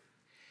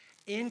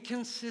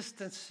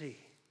 inconsistency,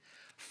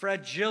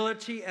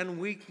 fragility, and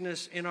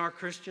weakness in our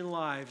Christian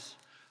lives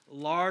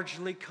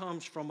largely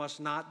comes from us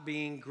not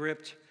being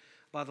gripped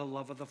by the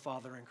love of the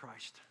Father in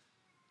Christ.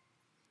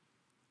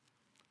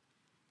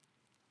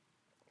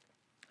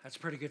 That's a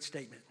pretty good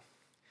statement.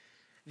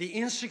 The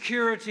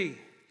insecurity,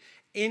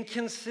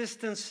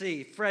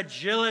 inconsistency,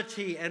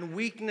 fragility, and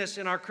weakness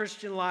in our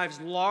Christian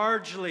lives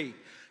largely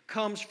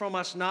comes from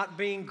us not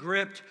being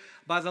gripped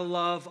by the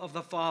love of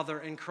the Father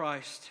in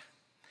Christ.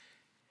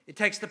 It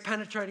takes the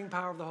penetrating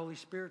power of the Holy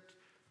Spirit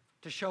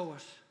to show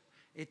us.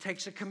 It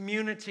takes a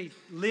community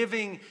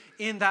living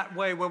in that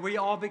way where we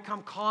all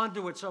become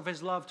conduits of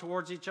His love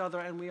towards each other,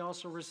 and we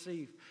also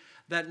receive.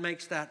 That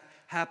makes that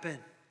happen.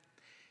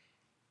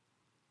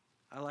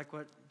 I like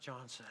what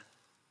John said.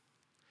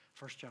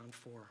 1 John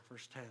 4,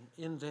 verse 10.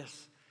 In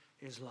this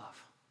is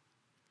love.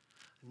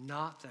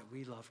 Not that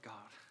we love God.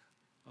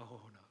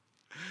 Oh,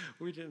 no.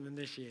 We didn't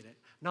initiate it.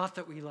 Not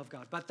that we love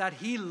God, but that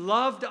He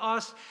loved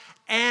us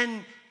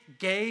and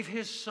gave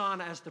His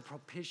Son as the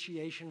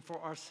propitiation for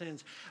our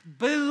sins.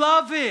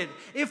 Beloved,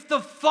 if the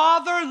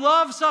Father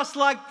loves us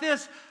like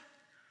this,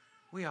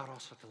 we ought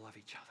also to love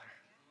each other.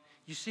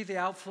 You see the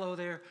outflow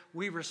there?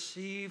 We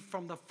receive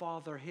from the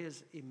Father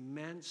His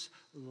immense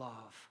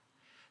love.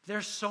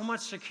 There's so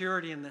much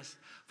security in this.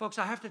 Folks,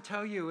 I have to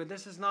tell you, and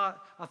this is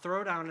not a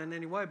throwdown in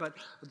any way, but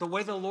the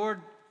way the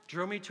Lord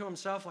drew me to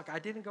Himself, like I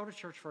didn't go to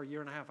church for a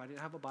year and a half. I didn't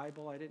have a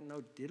Bible. I didn't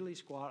know diddly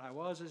squat. I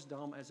was as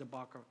dumb as a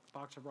box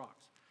of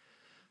rocks.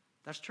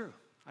 That's true.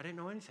 I didn't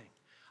know anything.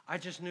 I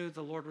just knew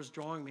the Lord was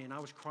drawing me, and I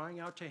was crying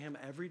out to Him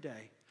every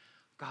day.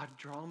 God,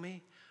 draw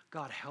me.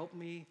 God, help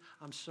me.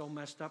 I'm so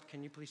messed up.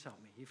 Can you please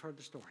help me? You've heard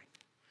the story.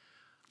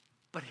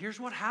 But here's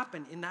what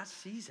happened in that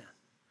season.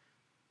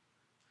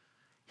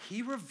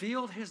 He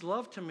revealed His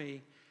love to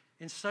me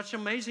in such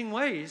amazing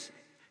ways,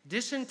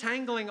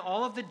 disentangling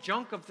all of the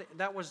junk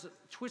that was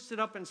twisted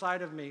up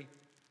inside of me,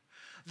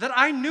 that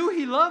I knew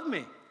He loved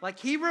me. Like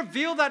He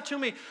revealed that to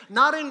me,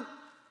 not in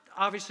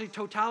obviously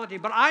totality,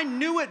 but I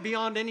knew it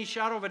beyond any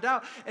shadow of a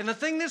doubt. And the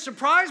thing that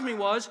surprised me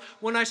was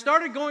when I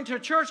started going to a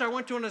church, I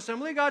went to an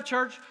Assembly of God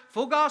church,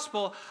 full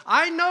gospel.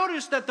 I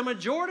noticed that the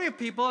majority of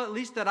people, at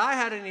least that I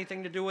had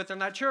anything to do with in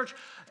that church,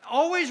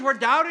 always were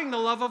doubting the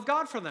love of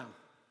God for them.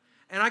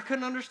 And I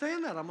couldn't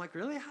understand that. I'm like,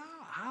 really?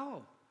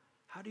 How?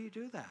 How do you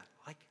do that?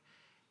 Like,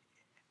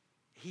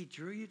 He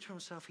drew you to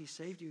Himself. He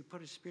saved you. He put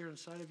His Spirit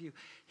inside of you.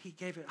 He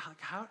gave it.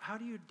 How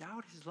do you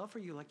doubt His love for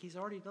you? Like He's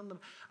already done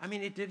them. I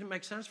mean, it didn't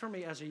make sense for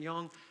me as a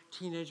young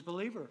teenage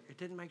believer. It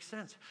didn't make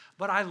sense.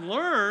 But I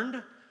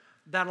learned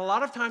that a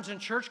lot of times in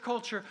church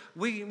culture,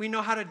 we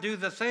know how to do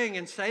the thing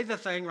and say the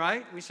thing,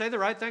 right? We say the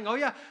right thing. Oh,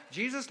 yeah,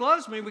 Jesus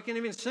loves me. We can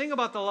even sing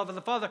about the love of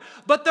the Father.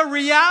 But the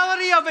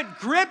reality of it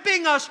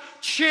gripping us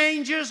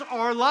changes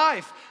our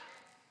life.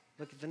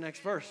 Look at the next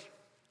verse.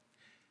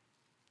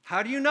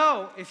 How do you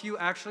know if you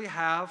actually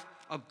have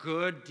a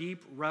good,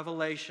 deep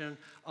revelation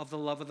of the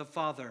love of the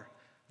Father,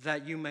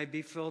 that you may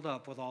be filled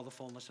up with all the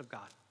fullness of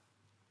God?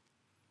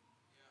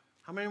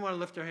 How many want to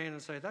lift their hand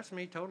and say, that's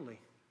me totally?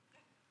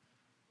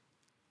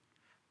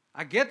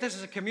 I get this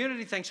is a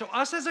community thing. So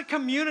us as a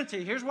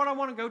community, here's what I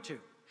want to go to.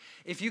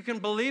 If you can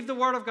believe the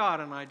Word of God,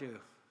 and I do,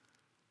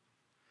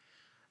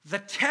 the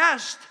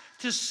test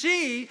to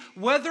see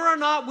whether or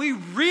not we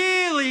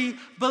really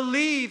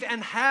believe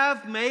and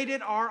have made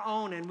it our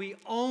own and we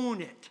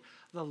own it,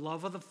 the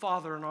love of the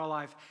Father in our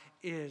life,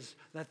 is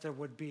that there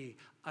would be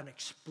an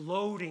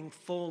exploding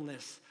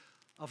fullness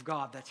of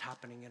God that's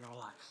happening in our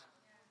lives.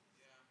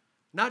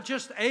 Not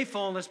just a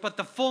fullness, but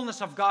the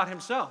fullness of God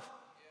Himself.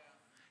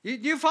 Do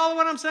you follow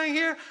what I'm saying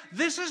here?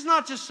 This is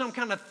not just some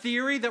kind of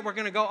theory that we're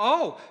going to go,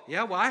 oh,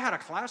 yeah, well, I had a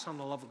class on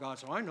the love of God,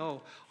 so I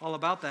know all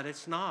about that.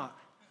 It's not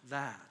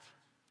that.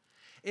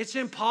 It's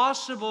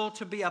impossible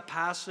to be a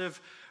passive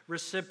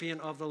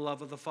recipient of the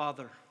love of the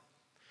Father.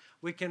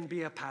 We can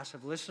be a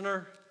passive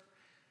listener.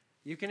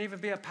 You can even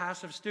be a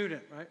passive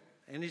student, right?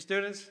 Any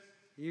students?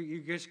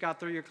 You just got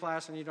through your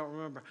class and you don't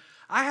remember.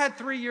 I had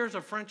 3 years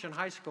of French in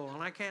high school,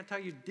 and I can't tell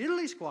you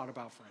diddly squat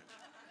about French.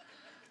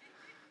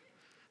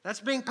 That's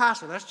being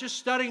passive. That's just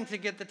studying to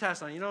get the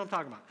test on. You know what I'm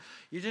talking about.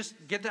 You just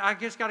I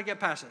just got to get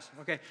past this.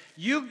 Okay.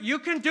 You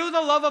can do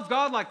the love of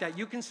God like that.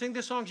 You can sing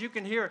the songs. You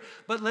can hear it.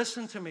 But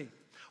listen to me.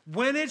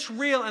 When it's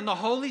real and the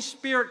Holy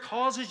Spirit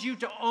causes you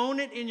to own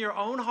it in your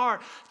own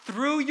heart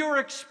through your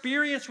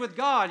experience with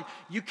God,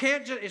 you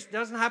can't just, it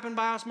doesn't happen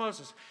by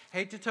osmosis.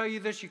 Hate to tell you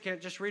this, you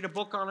can't just read a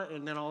book on it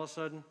and then all of a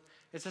sudden,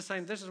 it's the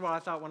same. This is what I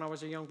thought when I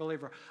was a young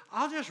believer.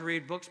 I'll just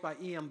read books by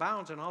E.M.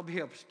 Bounds and I'll be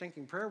a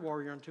stinking prayer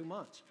warrior in 2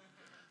 months.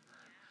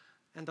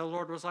 And the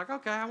Lord was like,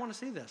 okay, I want to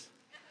see this.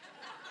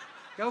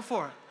 Go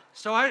for it.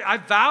 So I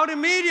vowed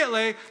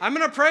immediately, I'm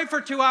going to pray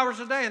for 2 hours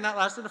a day. And that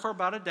lasted for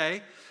about a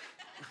day.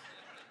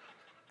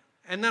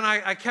 And then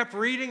I kept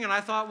reading, and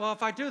I thought, well,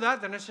 if I do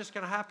that, then it's just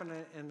going to happen.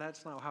 And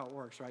that's not how it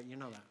works, right? You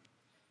know that.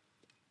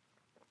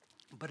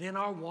 But in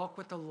our walk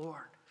with the Lord,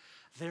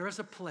 there is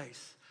a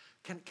place.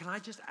 Can I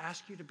just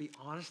ask you to be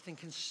honest and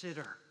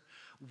consider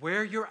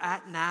where you're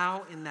at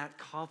now in that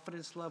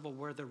confidence level,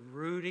 where the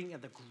rooting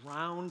and the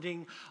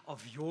grounding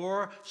of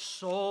your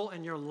soul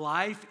and your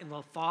life in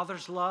the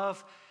Father's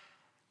love,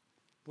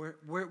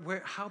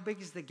 how big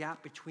is the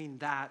gap between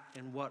that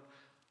and what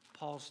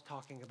Paul's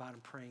talking about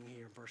and praying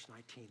here in verse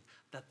 19?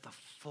 That the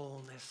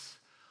fullness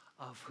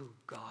of who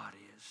God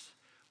is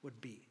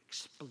would be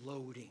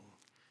exploding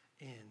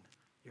in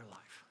your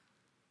life.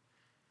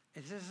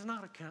 And this is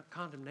not a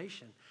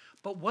condemnation.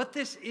 But what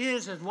this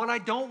is and what I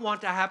don't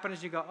want to happen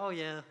is you go, oh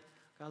yeah,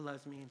 God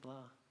loves me, blah.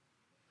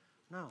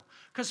 No.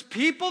 Because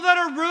people that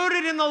are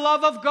rooted in the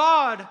love of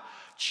God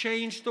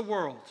change the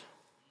world.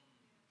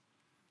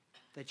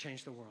 they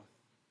change the world.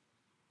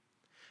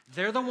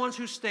 They're the ones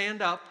who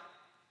stand up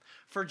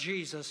for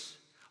Jesus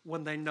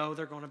when they know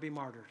they're going to be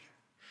martyred.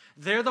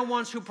 They're the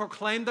ones who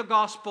proclaim the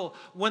gospel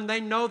when they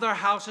know their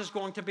house is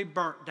going to be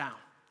burnt down.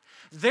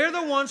 They're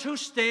the ones who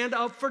stand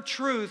up for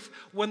truth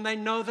when they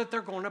know that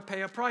they're going to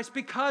pay a price,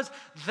 because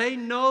they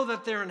know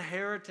that their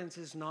inheritance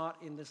is not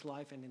in this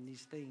life and in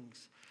these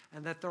things,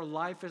 and that their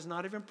life is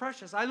not even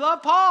precious. I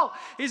love Paul.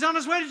 He's on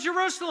his way to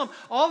Jerusalem.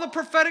 All the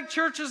prophetic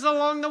churches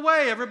along the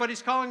way,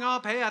 everybody's calling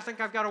up, hey, I think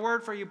I've got a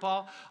word for you,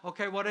 Paul.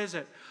 Okay, what is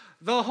it?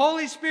 The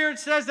Holy Spirit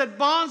says that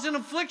bonds and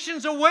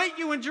afflictions await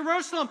you in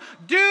Jerusalem.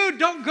 Dude,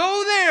 don't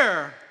go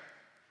there.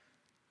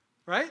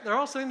 Right? They're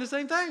all saying the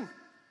same thing.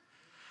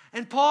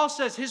 And Paul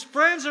says, his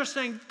friends are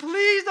saying,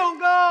 please don't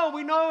go.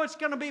 We know it's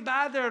going to be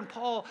bad there. And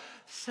Paul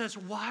says,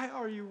 why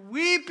are you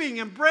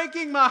weeping and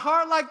breaking my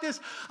heart like this?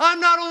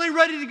 I'm not only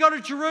ready to go to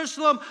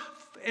Jerusalem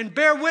and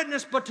bear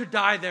witness, but to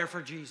die there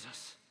for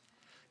Jesus.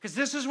 Because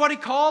this is what he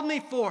called me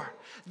for.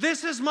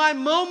 This is my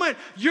moment.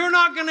 You're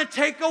not going to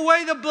take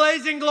away the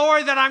blazing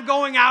glory that I'm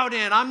going out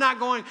in. I'm not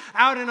going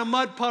out in a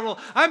mud puddle.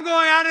 I'm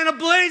going out in a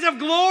blaze of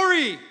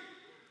glory.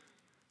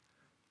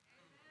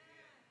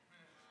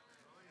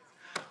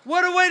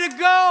 What a way to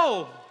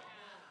go.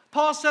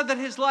 Paul said that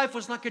his life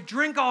was like a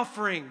drink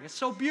offering. It's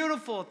so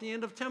beautiful at the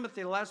end of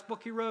Timothy, the last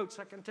book he wrote,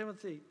 2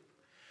 Timothy.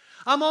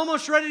 I'm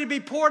almost ready to be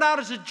poured out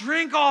as a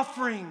drink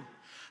offering.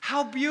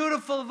 How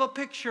beautiful of a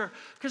picture.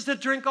 Because the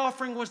drink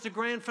offering was the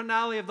grand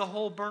finale of the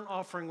whole burnt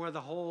offering, where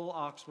the whole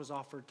ox was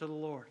offered to the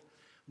Lord.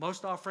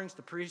 Most offerings,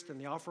 the priest and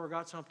the offerer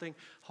got something.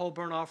 Whole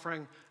burnt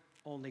offering,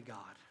 only God.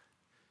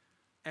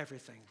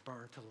 Everything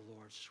burned to the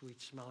Lord, sweet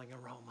smelling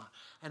aroma.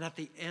 And at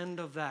the end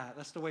of that,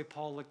 that's the way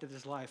Paul looked at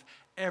his life.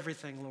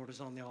 Everything, Lord,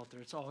 is on the altar.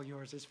 It's all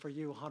yours. It's for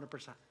you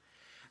 100%.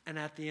 And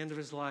at the end of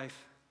his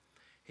life,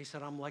 he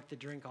said, I'm like the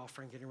drink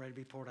offering getting ready to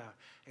be poured out.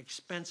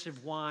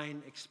 Expensive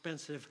wine,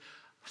 expensive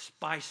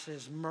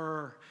spices,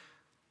 myrrh.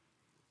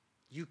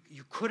 You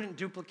couldn't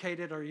duplicate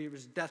it, or it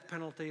was death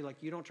penalty. Like,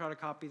 you don't try to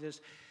copy this.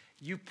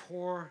 You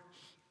pour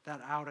that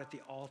out at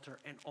the altar,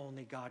 and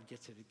only God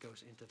gets it. It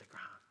goes into the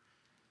ground.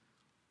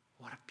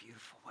 What a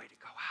beautiful way to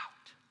go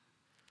out.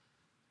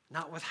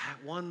 Not with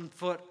 1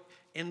 foot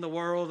in the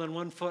world and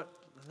 1 foot,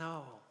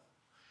 no.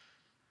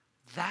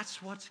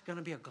 That's what's going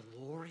to be a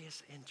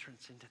glorious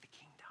entrance into the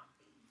kingdom.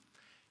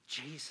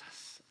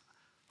 Jesus,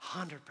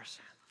 100%,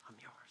 I'm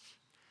yours.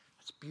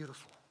 That's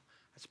beautiful.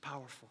 That's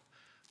powerful.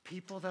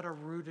 People that are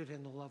rooted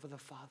in the love of the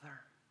Father.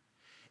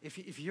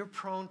 If you're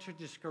prone to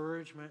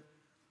discouragement,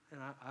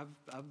 and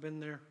I've been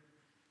there.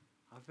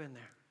 I've been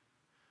there,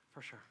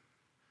 for sure.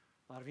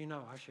 A lot of you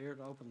know, I share it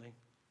openly.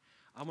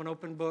 I'm an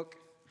open book.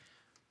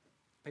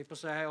 People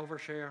say I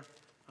overshare.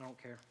 I don't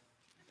care.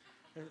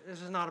 This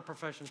is not a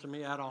profession to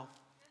me at all.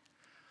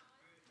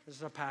 This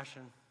is a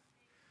passion.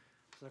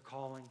 This is a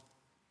calling.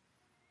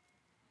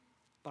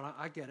 But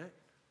I get it.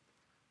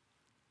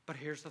 But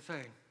here's the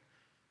thing.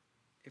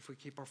 If we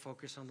keep our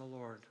focus on the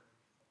Lord,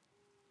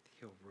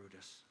 He'll root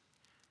us.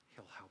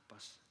 He'll help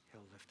us.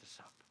 He'll lift us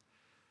up.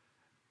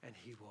 And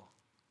He will.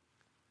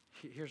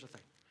 Here's the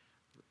thing.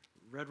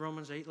 Read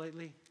Romans 8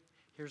 lately?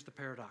 Here's the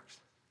paradox.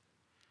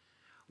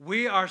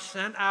 We are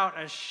sent out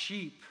as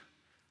sheep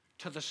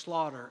to the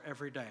slaughter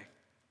every day.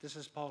 This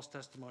is Paul's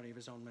testimony of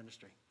his own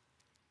ministry.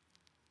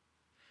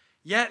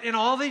 Yet in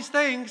all these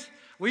things,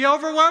 we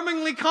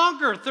overwhelmingly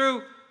conquer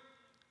through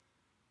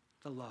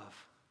the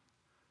love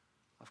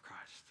of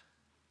Christ.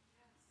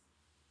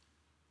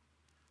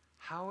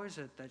 How is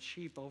it that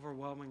sheep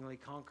overwhelmingly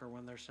conquer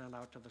when they're sent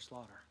out to the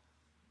slaughter?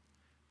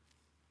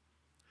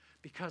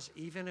 Because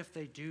even if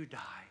they do die,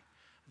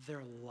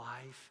 their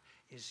life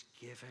is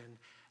given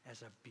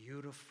as a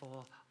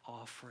beautiful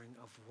offering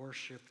of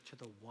worship to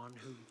the one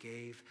who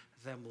gave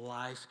them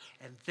life.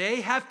 And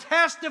they have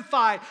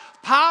testified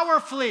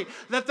powerfully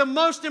that the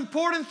most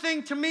important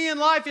thing to me in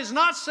life is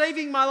not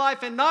saving my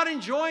life and not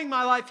enjoying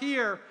my life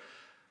here,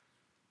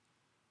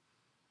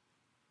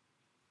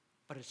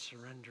 but it's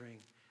surrendering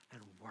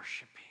and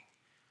worshiping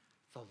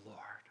the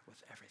Lord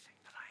with everything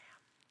that I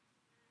am.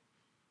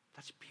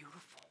 That's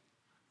beautiful.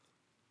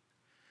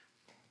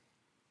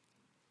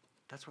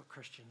 That's what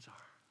Christians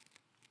are.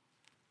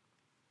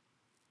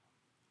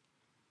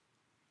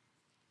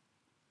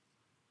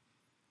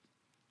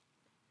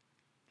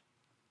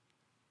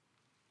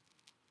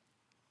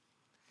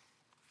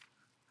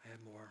 I have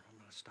more. I'm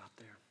going to stop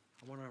there.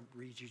 I want to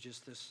read you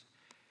just this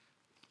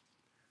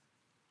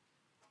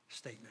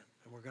statement,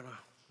 and we're going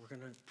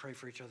to pray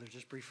for each other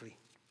just briefly.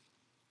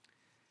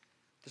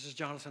 This is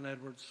Jonathan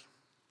Edwards.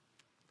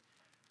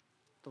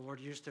 The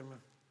Lord used him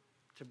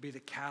to be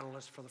the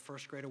catalyst for the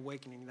first great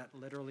awakening that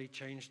literally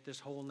changed this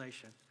whole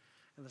nation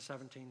in the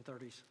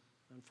 1730s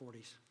and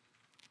 40s.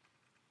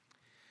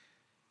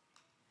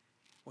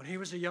 When he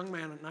was a young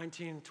man at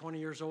 19, 20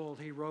 years old,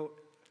 he wrote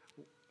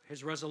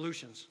his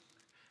resolutions.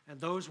 And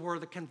those were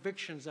the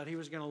convictions that he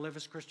was going to live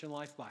his Christian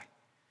life by.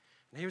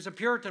 And he was a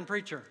Puritan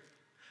preacher.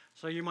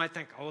 So you might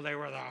think, oh, they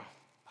were the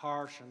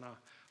harsh and the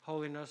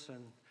holiness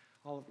and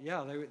all.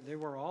 Yeah, they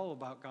were all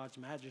about God's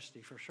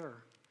majesty for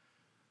sure.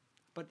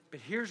 But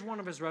here's one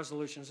of his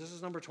resolutions. This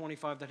is number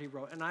 25 that he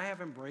wrote. And I have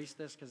embraced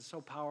this because it's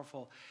so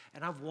powerful.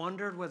 And I've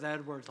wondered with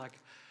Edwards, like,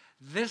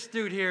 this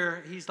dude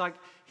here,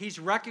 he's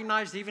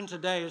recognized even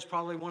today as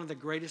probably one of the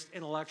greatest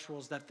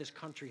intellectuals that this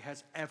country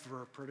has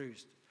ever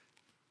produced,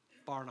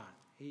 bar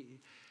none.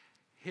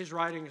 His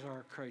writings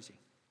are crazy.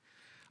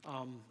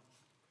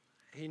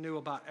 He knew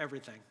about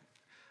everything,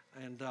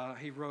 and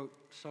he wrote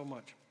so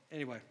much.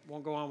 Anyway,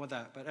 won't go on with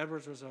that, but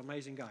Edwards was an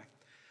amazing guy.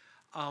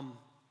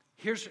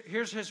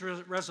 Here's his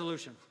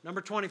resolution.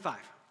 Number 25.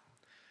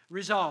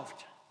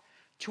 Resolved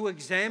to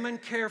examine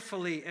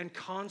carefully and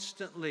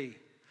constantly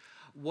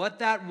what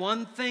that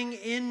one thing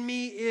in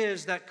me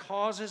is that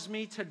causes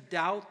me to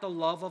doubt the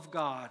love of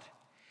God,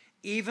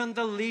 even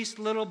the least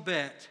little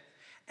bit,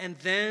 and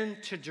then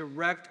to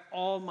direct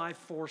all my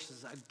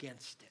forces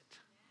against it.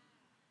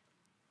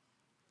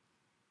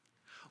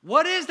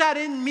 What is that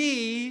in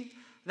me,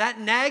 that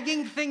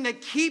nagging thing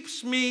that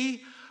keeps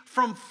me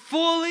from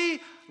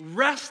fully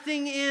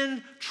resting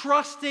in,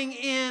 trusting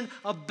in,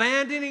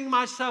 abandoning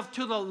myself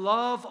to the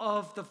love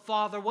of the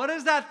Father? What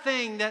is that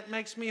thing that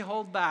makes me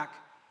hold back?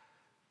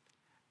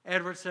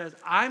 Edward says,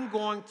 I'm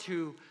going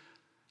to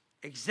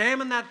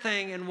examine that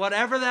thing, and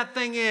whatever that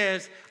thing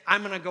is,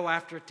 I'm going to go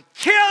after it to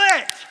kill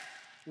it.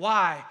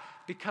 Why?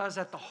 Because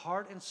at the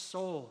heart and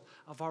soul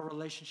of our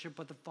relationship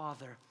with the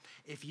Father,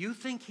 if you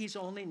think he's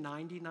only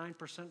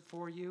 99%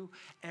 for you,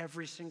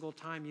 every single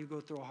time you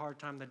go through a hard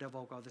time, the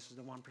devil will go, this is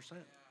the 1%.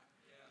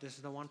 This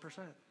is the 1%.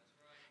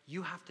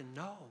 You have to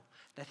know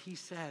that he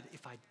said,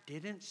 if I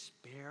didn't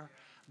spare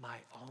my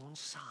own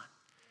son,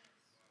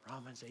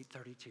 Romans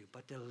 8:32,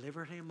 but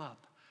delivered him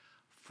up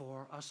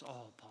for us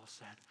all, Paul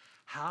said,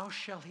 how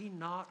shall he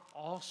not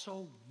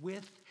also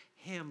with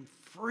him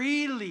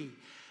freely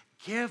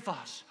give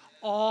us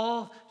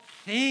all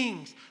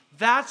things?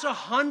 That's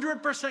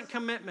 100%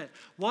 commitment.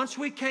 Once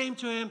we came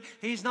to him,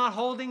 he's not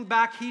holding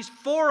back. He's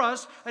for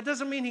us. That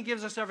doesn't mean he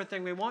gives us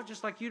everything we want,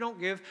 just like you don't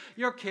give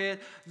your kid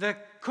the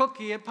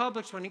cookie at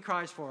Publix when he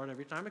cries for it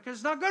every time because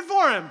it's not good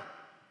for him.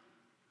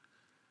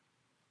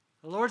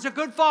 The Lord's a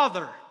good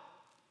father.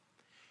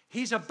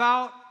 He's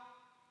about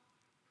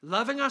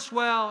loving us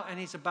well, and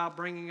he's about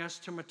bringing us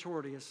to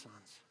maturity as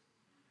sons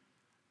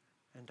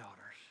and daughters.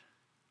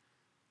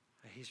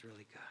 He's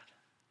really good.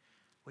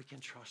 We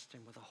can trust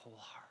him with a whole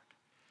heart.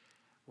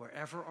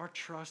 Wherever our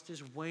trust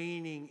is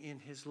waning in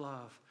his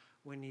love,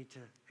 we need to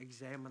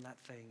examine that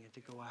thing and to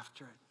go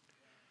after it.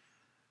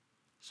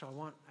 So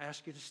I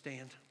ask you to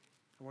stand,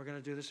 and we're going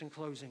to do this in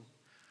closing.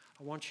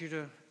 I want you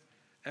to,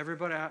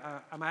 everybody,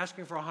 I'm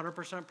asking for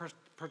 100%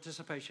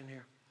 participation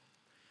here.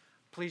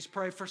 Please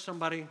pray for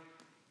somebody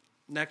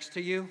next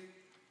to you.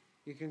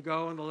 You can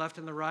go on the left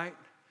and the right.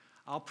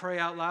 I'll pray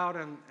out loud,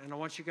 and I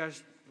want you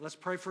guys, let's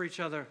pray for each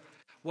other.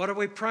 What are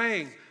we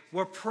praying?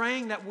 We're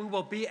praying that we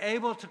will be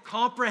able to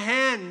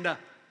comprehend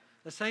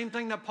the same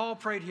thing that Paul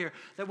prayed here,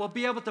 that we'll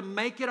be able to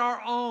make it our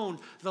own.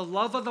 The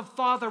love of the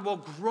Father will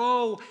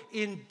grow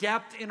in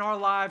depth in our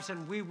lives,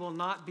 and we will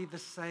not be the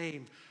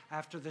same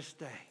after this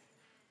day.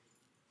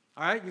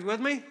 All right, you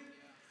with me?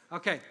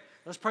 Okay,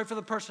 let's pray for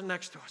the person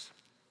next to us.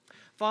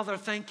 Father,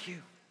 thank you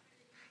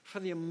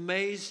for the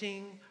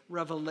amazing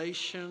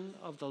revelation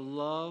of the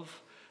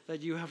love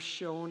that you have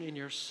shown in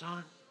your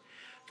Son.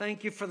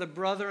 Thank you for the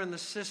brother and the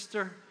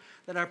sister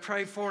that I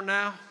pray for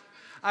now.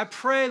 I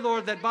pray,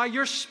 Lord, that by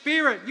your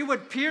Spirit you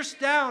would pierce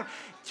down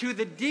to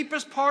the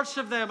deepest parts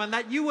of them, and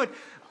that you would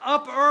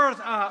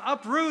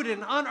uproot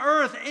and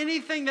unearth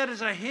anything that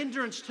is a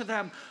hindrance to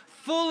them,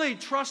 fully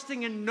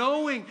trusting and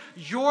knowing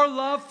your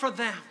love for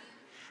them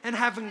and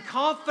having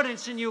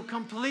confidence in you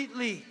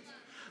completely.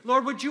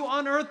 Lord, would you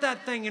unearth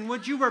that thing, and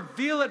would you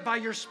reveal it by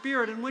your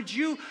Spirit, and would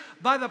you,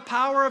 by the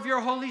power of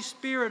your Holy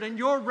Spirit and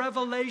your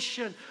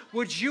revelation,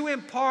 would you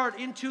impart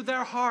into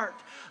their heart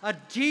a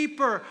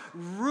deeper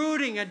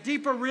rooting, a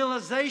deeper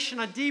realization,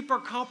 a deeper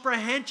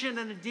comprehension,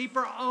 and a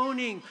deeper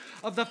owning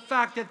of the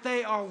fact that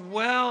they are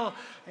well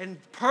and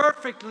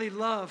perfectly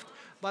loved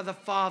by the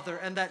Father,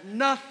 and that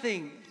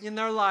nothing in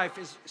their life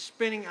is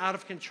spinning out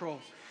of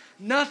control.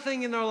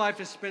 Nothing in their life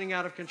is spinning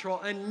out of control,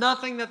 and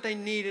nothing that they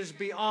need is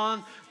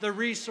beyond the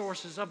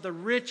resources of the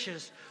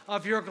riches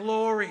of your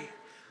glory.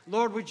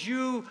 Lord, would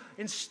you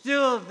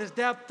instill the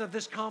depth of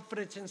this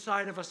confidence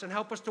inside of us and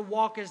help us to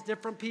walk as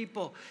different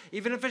people,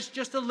 even if it's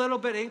just a little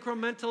bit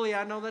incrementally.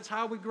 I know that's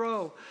how we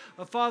grow.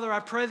 But Father, I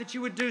pray that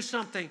you would do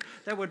something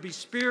that would be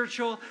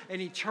spiritual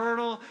and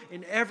eternal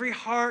in every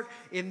heart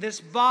in this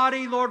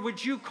body. Lord,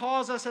 would you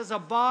cause us as a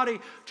body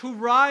to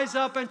rise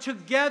up and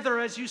together,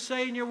 as you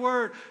say in your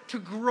word, to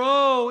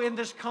grow in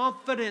this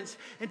confidence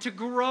and to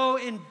grow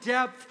in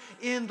depth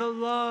in the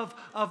love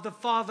of the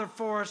Father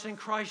for us in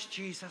Christ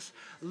Jesus.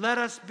 Let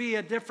us be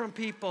a different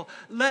people.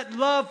 Let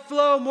love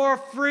flow more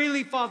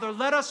freely, Father.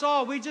 Let us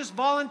all, we just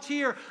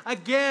volunteer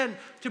again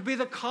to be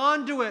the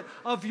conduit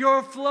of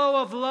your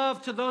flow of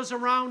love to those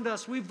around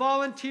us. We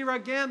volunteer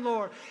again,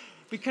 Lord,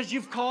 because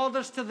you've called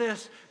us to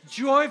this,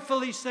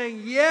 joyfully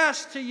saying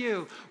yes to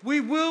you. We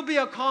will be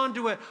a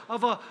conduit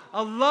of a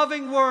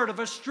loving word, of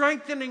a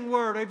strengthening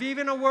word, of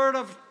even a word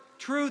of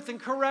truth and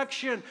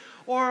correction,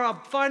 or a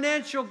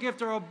financial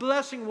gift or a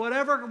blessing,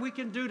 whatever we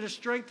can do to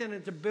strengthen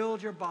and to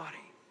build your body.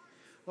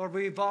 Lord,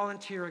 we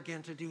volunteer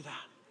again to do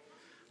that.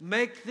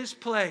 Make this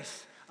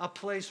place a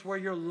place where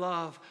your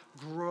love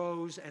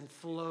grows and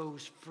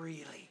flows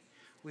freely.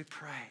 We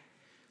pray.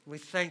 We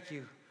thank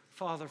you,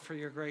 Father, for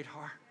your great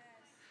heart.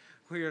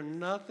 We are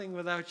nothing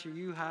without you.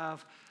 You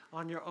have,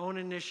 on your own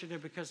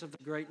initiative, because of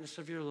the greatness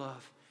of your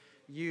love,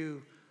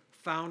 you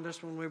found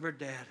us when we were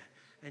dead,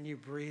 and you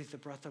breathed the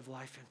breath of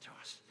life into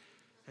us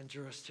and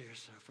drew us to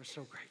yourself. We're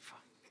so grateful.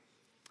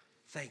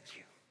 Thank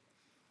you.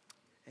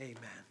 Amen.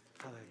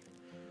 Hallelujah.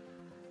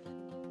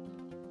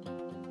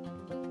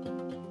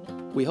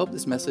 We hope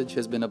this message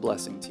has been a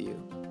blessing to you.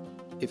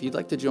 If you'd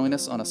like to join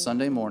us on a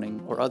Sunday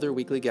morning or other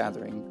weekly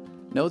gathering,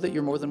 know that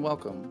you're more than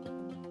welcome.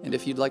 And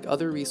if you'd like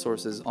other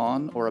resources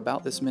on or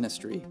about this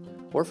ministry,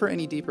 or for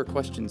any deeper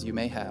questions you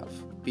may have,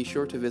 be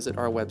sure to visit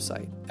our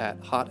website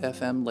at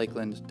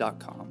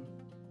hotfmlakeland.com.